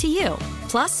directly to you.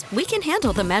 Plus, we can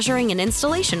handle the measuring and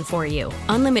installation for you.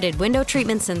 Unlimited window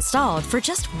treatments installed for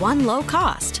just one low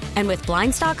cost. And with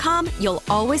Blinds.com, you'll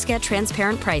always get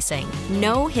transparent pricing.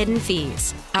 No hidden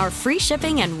fees. Our free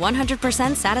shipping and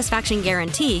 100% satisfaction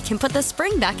guarantee can put the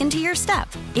spring back into your step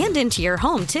and into your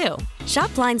home, too.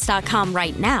 Shop Blinds.com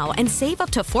right now and save up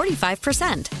to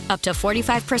 45%. Up to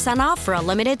 45% off for a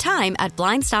limited time at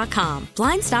Blinds.com.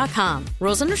 Blinds.com.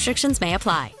 Rules and restrictions may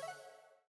apply.